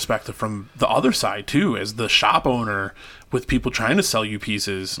see the perspective from the other side, too, as the shop owner with people trying to sell you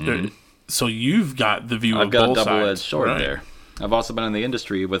pieces. Mm-hmm. So you've got the view of both sides. I've got a double-edged sword there. I've also been in the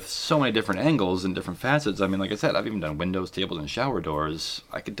industry with so many different angles and different facets. I mean, like I said, I've even done windows, tables, and shower doors.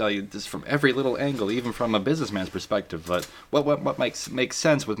 I could tell you this from every little angle, even from a businessman's perspective. But what makes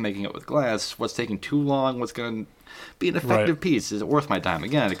sense with making it with glass? What's taking too long? What's going to be an effective piece? Is it worth my time?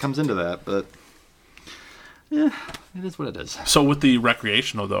 Again, it comes into that, but yeah, it is what it is. So with the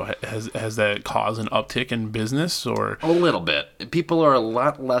recreational, though, has that caused an uptick in business? Or a little bit. People are a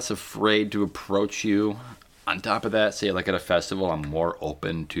lot less afraid to approach you. On top of that, say like at a festival, I'm more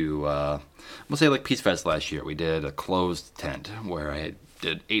open to, we'll say like Peace Fest last year. We did a closed tent where I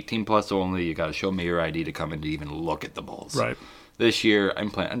did 18 plus only. You got to show me your ID to come in to even look at the bulls. Right. This year,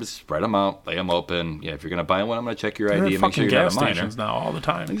 I'm just spread them out, lay them open. Yeah, if you're going to buy one, I'm going to check your ID and make sure you're not a minor. Stations now all the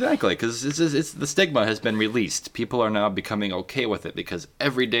time. Exactly, because it's the stigma has been released. People are now becoming okay with it because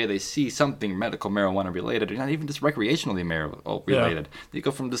every day they see something medical marijuana related, or not even just recreationally related. You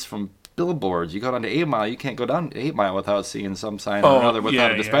go from billboards. You go down to 8 Mile. You can't go down 8 Mile without seeing some sign or another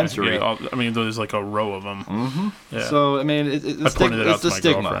without a dispensary. Yeah. I mean, there's like a row of them. Mm-hmm. Yeah. So, I mean, it's the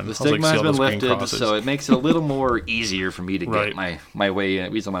stigma. Girlfriend. The stigma has been lifted, so it makes it a little more easier for me to get my way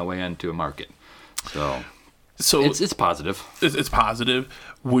in, weasel my way into a market. So it's positive. It's positive.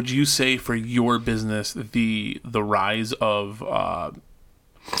 Would you say for your business the rise of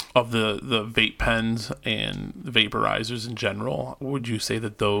the vape pens and vaporizers in general, would you say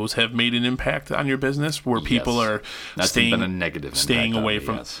that those have made an impact on your business where people are been a negative staying away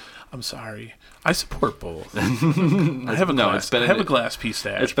from? Yes. I'm sorry. I support both. I have a glass piece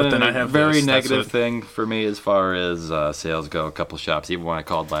stash. It's been a very negative thing for me as far as sales go. A couple shops, even when I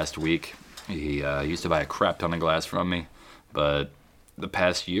called last week, he used to buy a crap ton of glass from me, but the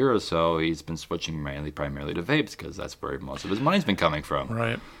past year or so, he's been switching primarily to vapes because that's where most of his money's been coming from.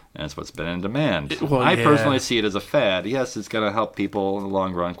 Right. And it's what's been in demand. I personally see it as a fad. Yes, it's going to help people in the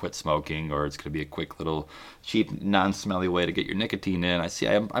long run quit smoking, or it's going to be a quick little cheap, non-smelly way to get your nicotine in.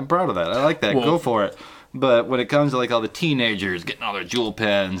 I'm proud of that. I like that. Go for it. But when it comes to like all the teenagers getting all their jewel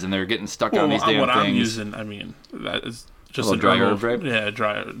pens and they're getting stuck on these damn things. I'm using, I mean, that is just a dry herb vape? Yeah,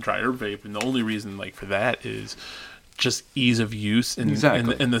 dry herb vape. And the only reason like for that is just ease of use, and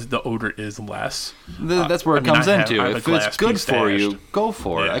the odor is less. That's where it comes into. If it's good for you, go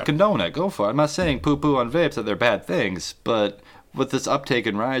for it. I condone it. Go for it. I'm not saying poo-poo on vapes that they're bad things, but with this uptake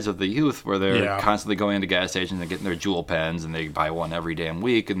and rise of the youth where they're constantly going into gas stations and getting their jewel pens and they buy one every damn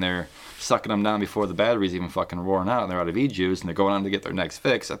week and they're sucking them down before the battery's even fucking roaring out and they're out of e-juice and they're going on to get their next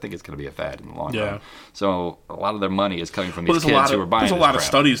fix, I think it's going to be a fad in the long run. So a lot of their money is coming from these kids who are buying this There's a lot of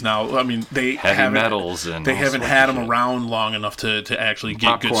studies now. I mean, they haveny metals and they haven't had them around long enough to actually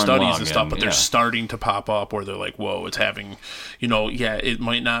get good studies and stuff, but they're starting to pop up where they're like, whoa, it's having, it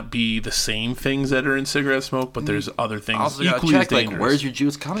might not be the same things that are in cigarette smoke, but there's other things also equally as dangerous. Like, where's your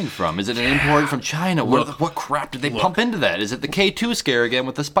juice coming from? Is it an import from China? What crap did they pump into that? Is it the K2 scare again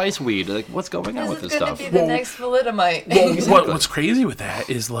with the spice weed? Like, what's going on with this stuff? Is it going to be the next thalidomide? What's crazy with that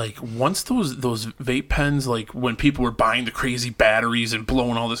is, like, once those vape pens, like, when people were buying the crazy batteries and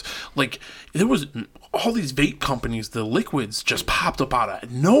blowing all this, like, there was all these vape companies, the liquids just popped up out of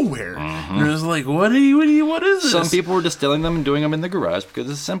nowhere. Mm-hmm. And it was like, what is this? Some people were distilling them and doing them in the garage because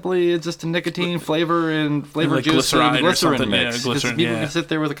it's just a nicotine flavor and flavor like juice and glycerin mix. People can sit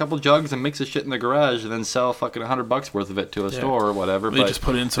there with a couple jugs and mix the shit in the garage and then sell fucking $100 worth of it to a store or whatever. They just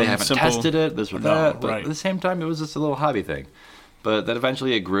put in some they haven't tested it, this or that. But at the same time, it was just a little hobby thing. But then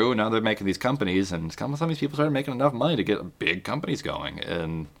eventually it grew, and now they're making these companies, and some of these people started making enough money to get big companies going.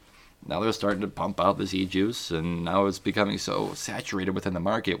 And Now they're starting to pump out this e-juice, and now it's becoming so saturated within the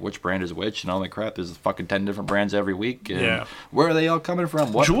market. Which brand is which, and all that crap. There's fucking 10 different brands every week. And where are they all coming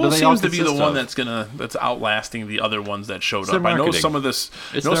from? What Juul do they all seems to be the one consist that's outlasting the other ones that showed It's up. their I know marketing. some of this.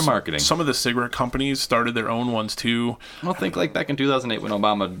 It's I know their marketing. Some of the cigarette companies started their own ones too. I don't think like back in 2008 when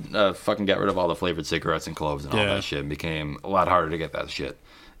Obama fucking got rid of all the flavored cigarettes and cloves and all Yeah. that shit, it became a lot harder to get that shit.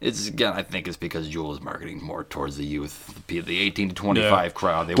 It's again, I think it's because Juul is marketing more towards the youth, the 18 to 25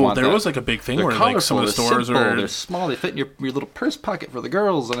 crowd. They want there that. was like a big thing They're where like some of the colorful, stores they're simple, were. they're small, they fit in your little purse pocket for the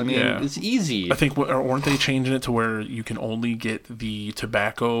girls, and I mean, it's easy. I think weren't they changing it to where you can only get the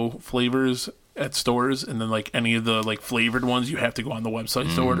tobacco flavors at stores, and then like any of the like flavored ones you have to go on the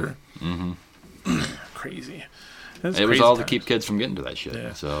website to order. Mm-hmm. Crazy. That's It was crazy all to times. keep kids from getting to that shit.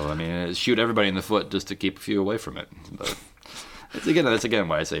 Yeah. So I mean, shoot everybody in the foot just to keep a few away from it. But that's again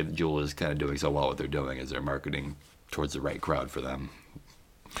why I say Juul is kind of doing so well. What they're doing is they're marketing towards the right crowd for them.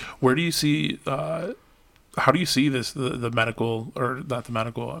 Where do you see? How do you see this? The medical, or not the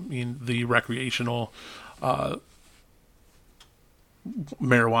medical? I mean, the recreational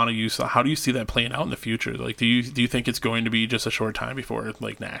marijuana use. How do you see that playing out in the future? Like, do you think it's going to be just a short time before,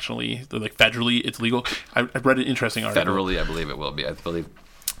 like, nationally, like federally, it's legal? I read an interesting article. Federally, I believe it will be. I believe.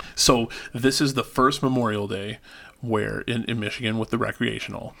 So this is the first Memorial Day where in Michigan with the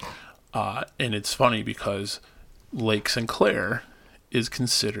recreational, and it's funny because Lake Sinclair is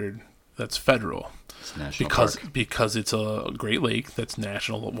considered that's federal. It's national Because it's a Great Lake that's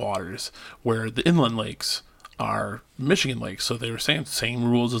national waters, where the inland lakes are Michigan lakes. So they were saying same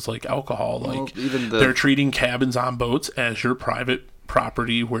rules as like alcohol. Like they're treating cabins on boats as your private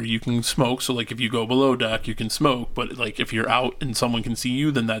property where you can smoke. So like if you go below deck, you can smoke. But like if you're out and someone can see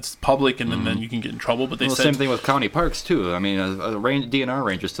you, then that's public, and then you can get in trouble. But they said same thing with county parks too. I mean, a DNR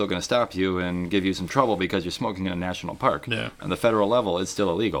ranger is still going to stop you and give you some trouble because you're smoking in a national park. Yeah. On the federal level, it's still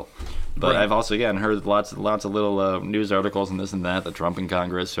illegal. But Right. I've also again heard lots of little news articles and this and that. That Trump and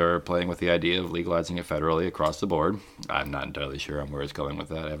Congress are playing with the idea of legalizing it federally across the board. I'm not entirely sure on where it's going with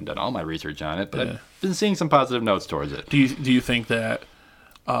that. I haven't done all my research on it, but I've been seeing some positive notes towards it. Do you think that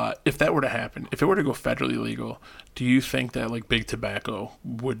if that were to happen, if it were to go federally legal, do you think that like big tobacco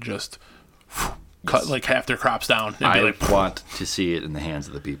would just cut like half their crops down and be I like, want to see it in the hands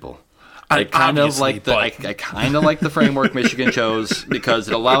of the people. I I kind of obviously, like I kind of like the framework Michigan chose because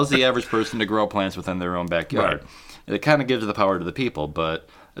it allows the average person to grow plants within their own backyard. Right. It kind of gives the power to the people, but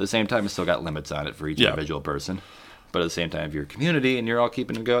at the same time, it's still got limits on it for each individual person. But at the same time, if you're a community and you're all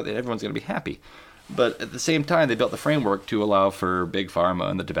keeping it going, everyone's going to be happy. But at the same time, they built the framework to allow for big pharma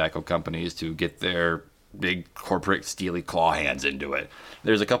and the tobacco companies to get their big corporate steely claw hands into it.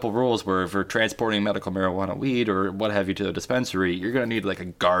 There's a couple rules where for transporting medical marijuana weed or what have you to a dispensary, you're going to need like a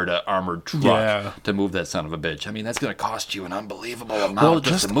Garda armored truck to move that son of a bitch. I mean, that's going to cost you an unbelievable amount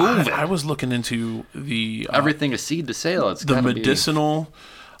just to move it. I was looking into the Everything is seed to sale. It's the gotta medicinal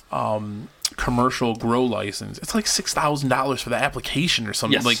commercial grow license. It's like $6,000 for the application or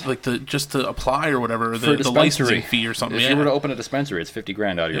something. Yes. Like the just to apply or whatever, For a the dispensary. licensing fee or something. If you were to open a dispensary, it's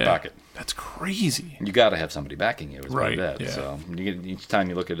 $50,000 out of your pocket. That's crazy. You got to have somebody backing you. Is Right, What it is. yeah. So each time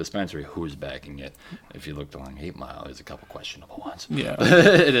you look at a dispensary, who's backing it? If you looked along 8 Mile, there's a couple questionable ones. Yeah.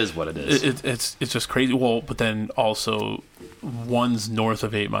 It is what it is. It's just crazy. Well, but then also ones north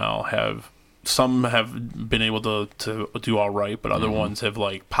of 8 Mile have been able to do all right, but other ones have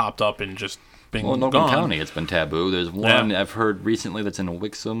like popped up and just been Well, in Oakland gone. County, it's been taboo. There's one I've heard recently that's in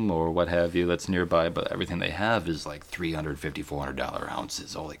Wixom or what have you that's nearby, but everything they have is like $350, $400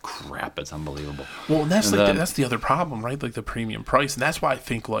 ounces. Holy crap, it's unbelievable. Well, and that's And that's the other problem, right? Like the premium price, and that's why I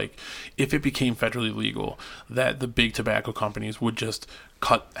think like if it became federally legal, that the big tobacco companies would just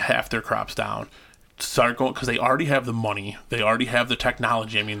cut half their crops down. Start going because they already have the money, they already have the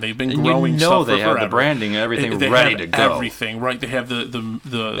technology. I mean, they've been And growing. Stuff they for have forever. the branding and everything They ready have to go. Everything right. They have the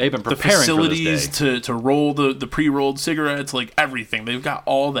They've been the preparing for this facilities to roll the pre-rolled cigarettes, like everything. They've got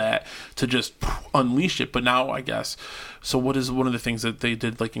all that to just unleash it. But now I guess. So what is one of the things that they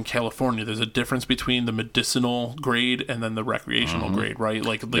did like in California? There's a difference between the medicinal grade and then the recreational grade, right?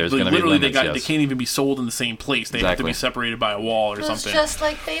 Like There's gonna be literally limits, they yes. can't even be sold in the same place. They have to be Exactly. separated by a wall or It's something. just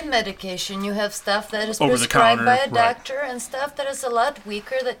like pain medication. You have stuff that is Over the prescribed by a counter, right. doctor and stuff that is a lot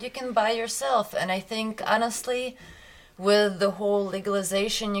weaker that you can buy yourself. And I think, honestly, with the whole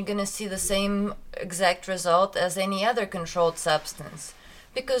legalization, you're going to see the same exact result as any other controlled substance.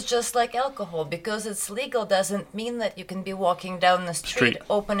 Because just like alcohol, because it's legal doesn't mean that you can be walking down the street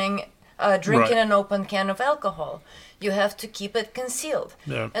drinking Right. an open can of alcohol. You have to keep it concealed.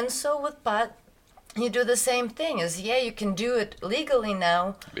 Yeah. And so with pot, you do the same thing. You can do it legally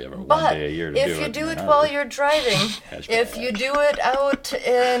now, We have one but day a year to if do you it, do and it an while hour. you're driving, if you do it out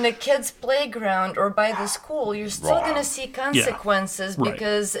in a kid's playground or by the school, you're still Wrong. going to see consequences Right.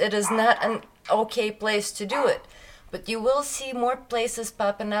 because it is not an okay place to do it. But you will see more places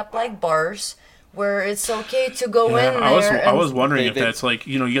popping up like bars where it's okay to go in there. I was wondering They- if they- that's like,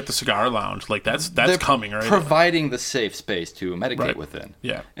 you get the cigar lounge, like that's They're coming, right? providing the safe space to medicate Right. within.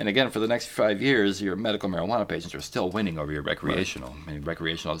 Yeah. And again, for the next 5 years, your medical marijuana patients are still winning over your recreational. I mean,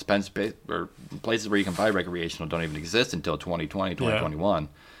 recreational or places where you can buy recreational don't even exist until 2020, 2021.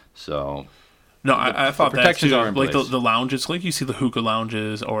 So No, I thought that protections too. are in Like place. the lounges, like you see the hookah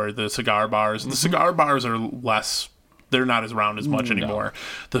lounges or the cigar bars. The cigar bars are less. They're not as round as much anymore.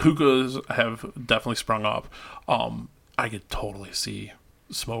 The hookahs have definitely sprung up. I could totally see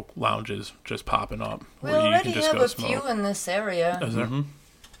smoke lounges just popping up we where you already can just have go a smoke. few in this area. Is there?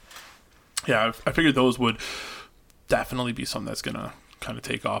 Yeah, I figured those would definitely be something that's gonna kind of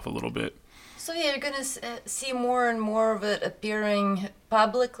take off a little bit. So you're gonna see more and more of it appearing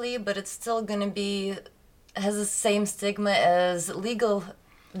publicly, but it's still gonna be has the same stigma as legal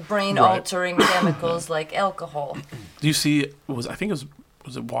brain-altering chemicals like alcohol. Do you see? I think it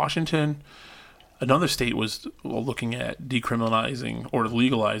was it Washington? Another state was looking at decriminalizing or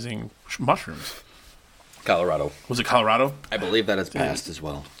legalizing mushrooms. Colorado, Was it Colorado? I believe that has passed as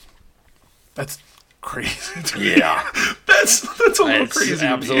well. That's crazy. Yeah, that's a little it's crazy. to me.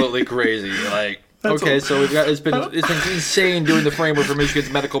 absolutely crazy. Like, That's okay, a- so we've got it's been insane doing the framework for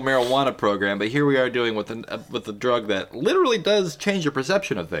Michigan's medical marijuana program, but here we are doing with a drug that literally does change your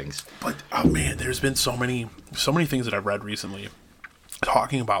perception of things. But oh man, there's been so many things that I've read recently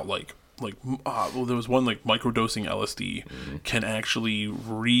talking about well, there was one like microdosing LSD can actually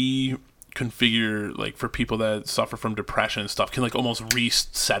reconfigure, like for people that suffer from depression and stuff, can like almost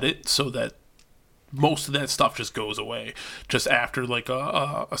reset it so that most of that stuff just goes away just after like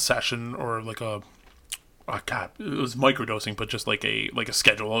a session or like a God, it was microdosing, but just like a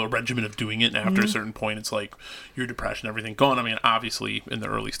schedule, a regimen of doing it. And after a certain point, it's like your depression, everything gone. I mean, obviously in the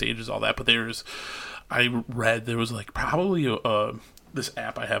early stages, all that. But I read there was like probably this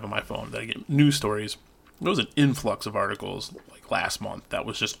app I have on my phone that I get news stories. There was an influx of articles like last month that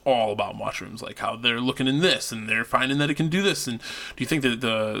was just all about mushrooms, like how they're looking in this and they're finding that it can do this. And do you think that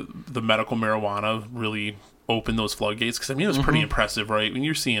the medical marijuana really opened those floodgates? Because I mean, it was pretty impressive, right? When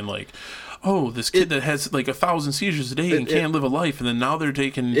you're seeing like, oh, this kid that has like 1,000 seizures a day and can't live a life, and then now they're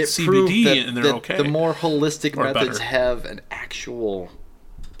taking CBD and they're okay. The more holistic Or methods better. have an actual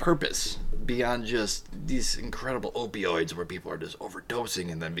purpose beyond just these incredible opioids where people are just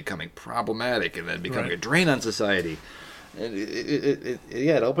overdosing and then becoming problematic and then becoming Right. a drain on society. And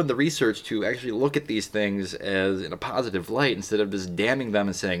it opened the research to actually look at these things as in a positive light instead of just damning them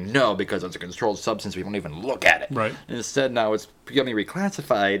and saying no because it's a controlled substance, we won't even look at it. Right. And instead now it's becoming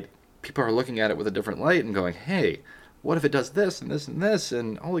reclassified. People are looking at it with a different light and going, hey, what if it does this and this and this?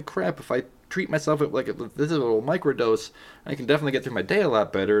 And holy crap, if I treat myself like this is a little microdose, I can definitely get through my day a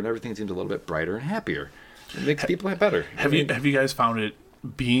lot better, and everything seems a little bit brighter and happier. It makes people better. Have you guys found it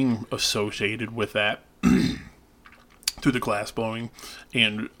being associated with that through the glass blowing,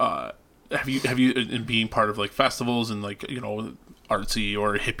 and have you in being part of like festivals and like artsy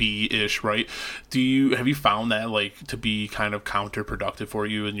or hippie-ish, right? Have you found that like to be kind of counterproductive for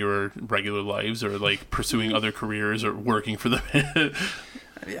you in your regular lives, or like pursuing other careers or working for them?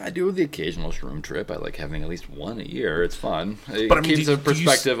 I mean, I do the occasional shroom trip. I like having at least one a year. It's fun. It But I mean, keeps the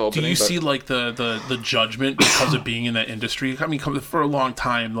perspective opening. Do you but see like the judgment because of being in that industry? I mean, for a long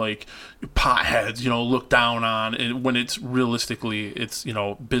time, like potheads, look down on, and when it's realistically, it's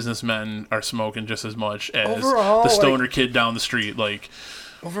businessmen are smoking just as much as Overall, the stoner kid down the street. Like,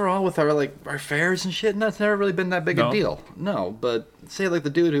 overall, with our fairs and shit, and that's never really been that big No? a deal. No, but say like the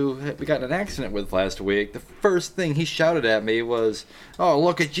dude who we got in an accident with last week, the first thing he shouted at me was, "Oh,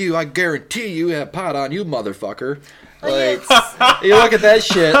 look at you! I guarantee you have pot on you, motherfucker." Like, you look at that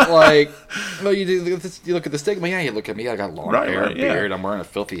shit, like, well, you look at the stigma. Yeah, you look at me. I got long hair, right, yeah. beard. I'm wearing a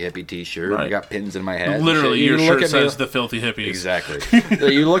filthy hippie T-shirt. I Right. got pins in my head. and literally, shit. your You look shirt at me- says the filthy hippies. Exactly. So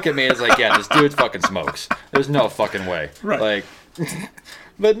you look at me and it's like, yeah, this dude fucking smokes. There's no fucking way. Right. Like,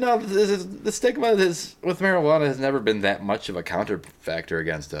 but no, the stigma with marijuana has never been that much of a counterfactor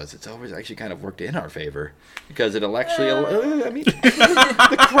against us. It's always actually kind of worked in our favor because it'll actually,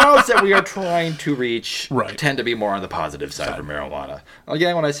 the crowds that we are trying to reach Right. tend to be more on the positive side for marijuana.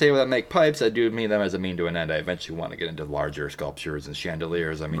 Again, when I say that I make pipes, I do mean them as a mean to an end. I eventually want to get into larger sculptures and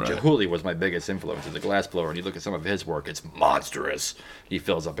chandeliers. I mean, Right. Jehuli was my biggest influence as a glassblower, and you look at some of his work, it's monstrous. He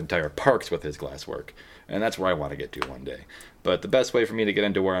fills up entire parks with his glass work, and that's where I want to get to one day. But the best way for me to get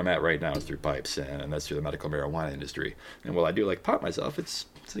into where I'm at right now is through pipes, and that's through the medical marijuana industry. And while I do like pot myself, it's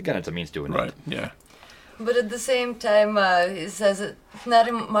a means to an Right. end. Yeah. But at the same time, he says it's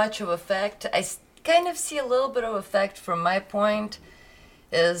not much of effect. Kind of see a little bit of effect from my point.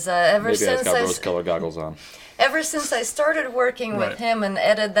 Is Maybe I got rose-colored goggles on. ever since I started working with Right. him and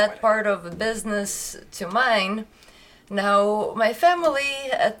added that part of the business to mine, now my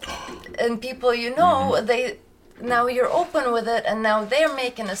family and people they now you're open with it, and now they're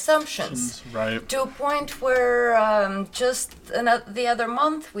making assumptions. Right. To a point where the other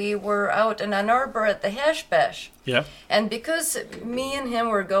month we were out in Ann Arbor at the Hash Bash. Yeah. And because me and him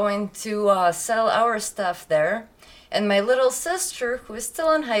were going to sell our stuff there, and my little sister, who is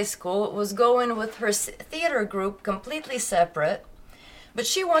still in high school, was going with her theater group completely separate. But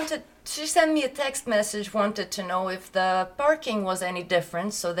she sent me a text message, wanted to know if the parking was any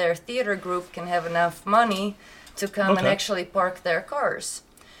different, so their theater group can have enough money to come and Okay. actually park their cars.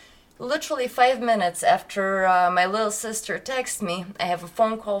 Literally 5 minutes after my little sister texts me, I have a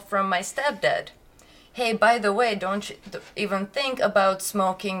phone call from my stepdad. Hey, by the way, don't you even think about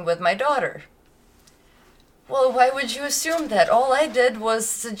smoking with my daughter? Well, why would you assume that? All I did was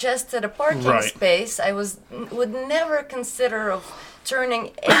suggested a parking Right. space. I would never consider of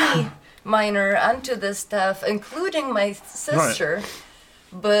turning any minor onto this stuff, including my sister.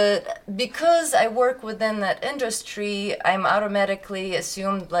 But because I work within that industry, I'm automatically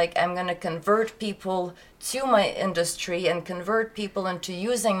assumed like I'm going to convert people to my industry and convert people into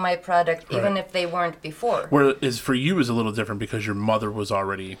using my product, even if they weren't before. Whereas for you is a little different because your mother was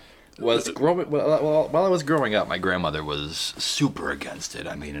already. While I was growing up, my grandmother was super against it.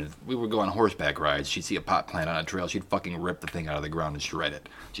 I mean, if we would go on horseback rides. She'd see a pot plant on a trail. She'd fucking rip the thing out of the ground and shred it.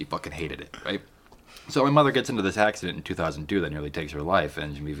 She fucking hated it, right? So my mother gets into this accident in 2002 that nearly takes her life,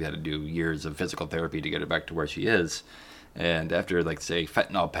 and we've had to do years of physical therapy to get her back to where she is. And after, like, say,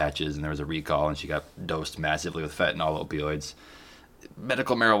 fentanyl patches, and there was a recall, and she got dosed massively with fentanyl opioids,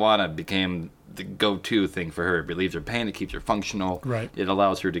 medical marijuana became the go-to thing for her. It relieves her pain, it keeps her functional. Right. It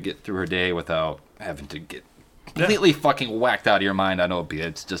allows her to get through her day without having to get completely fucking whacked out of your mind on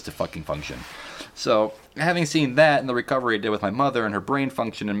opiates just to fucking function. So, having seen that and the recovery it did with my mother, and her brain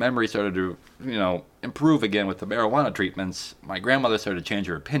function and memory started to, improve again with the marijuana treatments, my grandmother started to change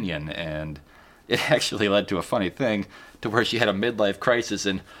her opinion, and it actually led to a funny thing to where she had a midlife crisis,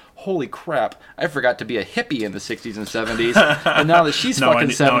 and holy crap, I forgot to be a hippie in the 60s and 70s, and now that she's Now I fucking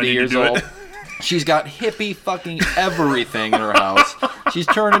need- now I 70 need to years do it. old, she's got hippie fucking everything in her house. She's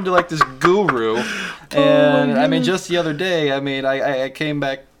turned into like this guru, and I mean, just the other day, I came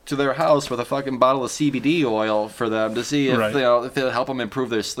back to their house with a fucking bottle of CBD oil for them to see if Right. if it'll help them improve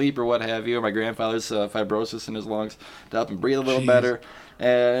their sleep or what have you. Or my grandfather's fibrosis in his lungs to help him breathe a little Jeez. better.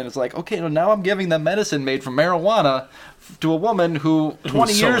 And it's like, okay, well, now I'm giving them medicine made from marijuana to a woman who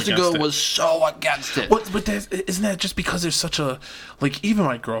 20 so years ago against it. was so against it. But isn't that just because there's such a, like, even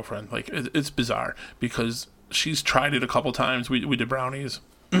my girlfriend, like, it's bizarre because she's tried it a couple times. We did brownies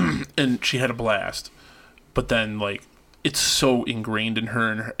and she had a blast, but then, like, it's so ingrained in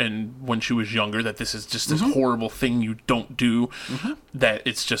her and when she was younger that this is just this horrible thing you don't do, that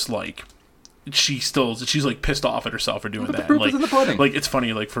it's just like she's like pissed off at herself for doing But the that. proof Like, is in the pudding. like, it's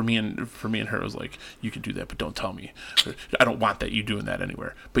funny, like, for me and her, it was like, you can do that, but don't tell me. I don't want that you doing that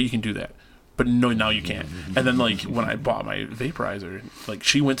anywhere, but you can do that. But no, now you can't. And then, like, when I bought my vaporizer, like,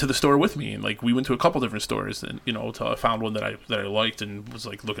 she went to the store with me, and, like, we went to a couple different stores, and, until I found one that I liked and was,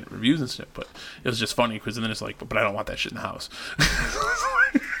 like, looking at reviews and stuff. But it was just funny because then it's like, but I don't want that shit in the house.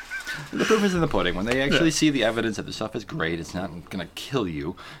 The proof is in the pudding. When they actually see the evidence that the stuff is great, it's not going to kill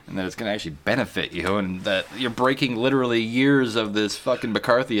you, and that it's going to actually benefit you, and that you're breaking literally years of this fucking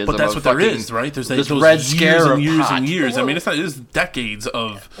McCarthyism. But that's of what there fucking- is, right? There's this those red years scare and years of pot. and years. I mean, it's decades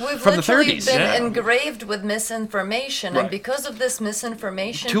of. We've From the literally 30s, been yeah. engraved with misinformation, Right. and because of this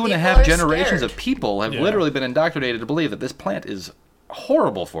misinformation, 2.5 people are generations scared. of people have Yeah. literally been indoctrinated to believe that this plant is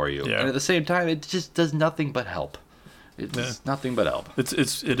horrible for you, Yeah. and at the same time, it just does nothing but help. It's nothing but help. It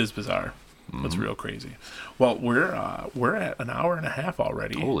is bizarre. That's real crazy. Well, we're at an hour and a half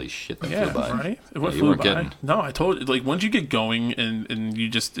already. Holy shit, that Yeah, flew by. right? It Yeah, you flew weren't by. kidding. No, I told you, like, once you get going and you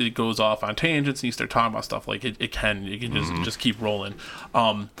just, it goes off on tangents and you start talking about stuff, like, you can just keep rolling.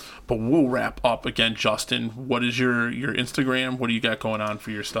 But we'll wrap up again. Justin, what is your Instagram? What do you got going on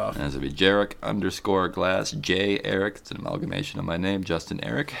for your stuff? As would be Jeric_glass, J Eric. It's an amalgamation of my name, Justin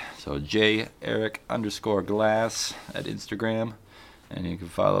Eric. So Jeric_glass at Instagram. And you can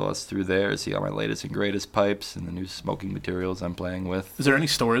follow us through there, see all my latest and greatest pipes and the new smoking materials I'm playing with. Is there any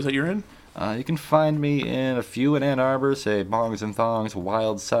stores that you're in? You can find me in a few in Ann Arbor, say Bongs and Thongs,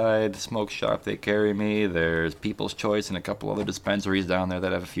 Wild Side, Smoke Shop, they carry me. There's People's Choice and a couple other dispensaries down there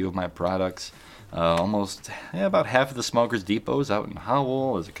that have a few of my products. About half of the Smokers Depots out in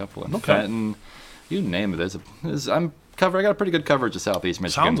Howell. There's a couple in Fenton. You name it. I got a pretty good coverage of Southeast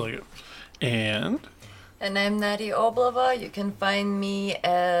Michigan. Sounds like it. And I'm Nadia Oblova. You can find me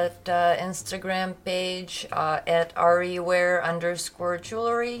at Instagram page at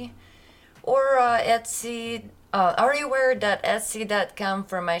ariware_jewelry or Etsy, ariware.etsy.com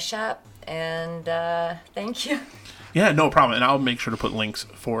for my shop. And thank you. yeah, no problem. And I'll make sure to put links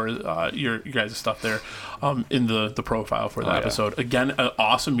for your guys' stuff there in the profile for the episode. Again,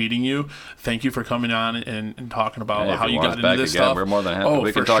 awesome meeting you. Thank you for coming on and talking about how you got into this stuff. We're more than happy.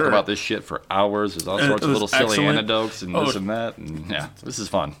 We can talk about this shit for hours. There's all sorts of little silly anecdotes and this and that. And yeah, this is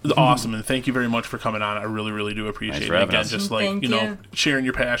fun. Awesome. And thank you very much for coming on. I really, really do appreciate it. Again, just like, sharing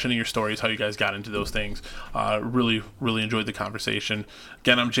your passion and your stories, how you guys got into those things. Really, really enjoyed the conversation.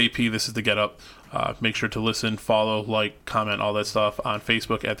 Again, I'm JP. This is The Get Up. Make sure to listen, follow, like, comment, all that stuff on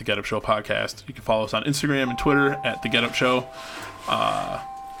Facebook at The Get Up Show Podcast. You can follow us on Instagram and Twitter at The Get Up Show. Hey,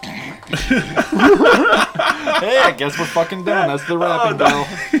 I guess we're fucking done. That's the wrapping bell.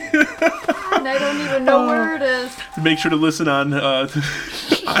 And I don't even know where it is. Make sure to listen on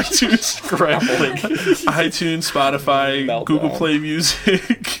iTunes, Scrambling. iTunes, Spotify, Meltdown. Google Play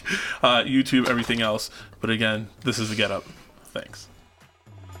Music, YouTube, everything else. But again, this is The Get Up. Thanks.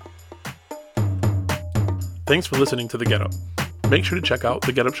 Thanks for listening to The Get Up. Make sure to check out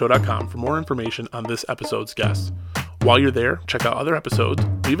thegetupshow.com for more information on this episode's guests. While you're there, check out other episodes,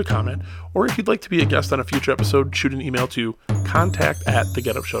 leave a comment, or if you'd like to be a guest on a future episode, shoot an email to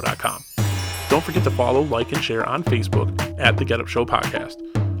contact@thegetupshow.com. Don't forget to follow, like, and share on Facebook at The Get Up Show Podcast.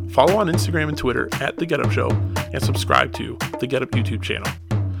 Follow on Instagram and Twitter at The Get Up Show, and subscribe to The Get Up YouTube channel.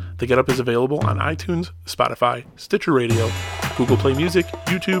 The Get Up is available on iTunes, Spotify, Stitcher Radio, Google Play Music,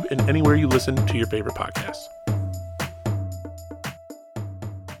 YouTube, and anywhere you listen to your favorite podcasts.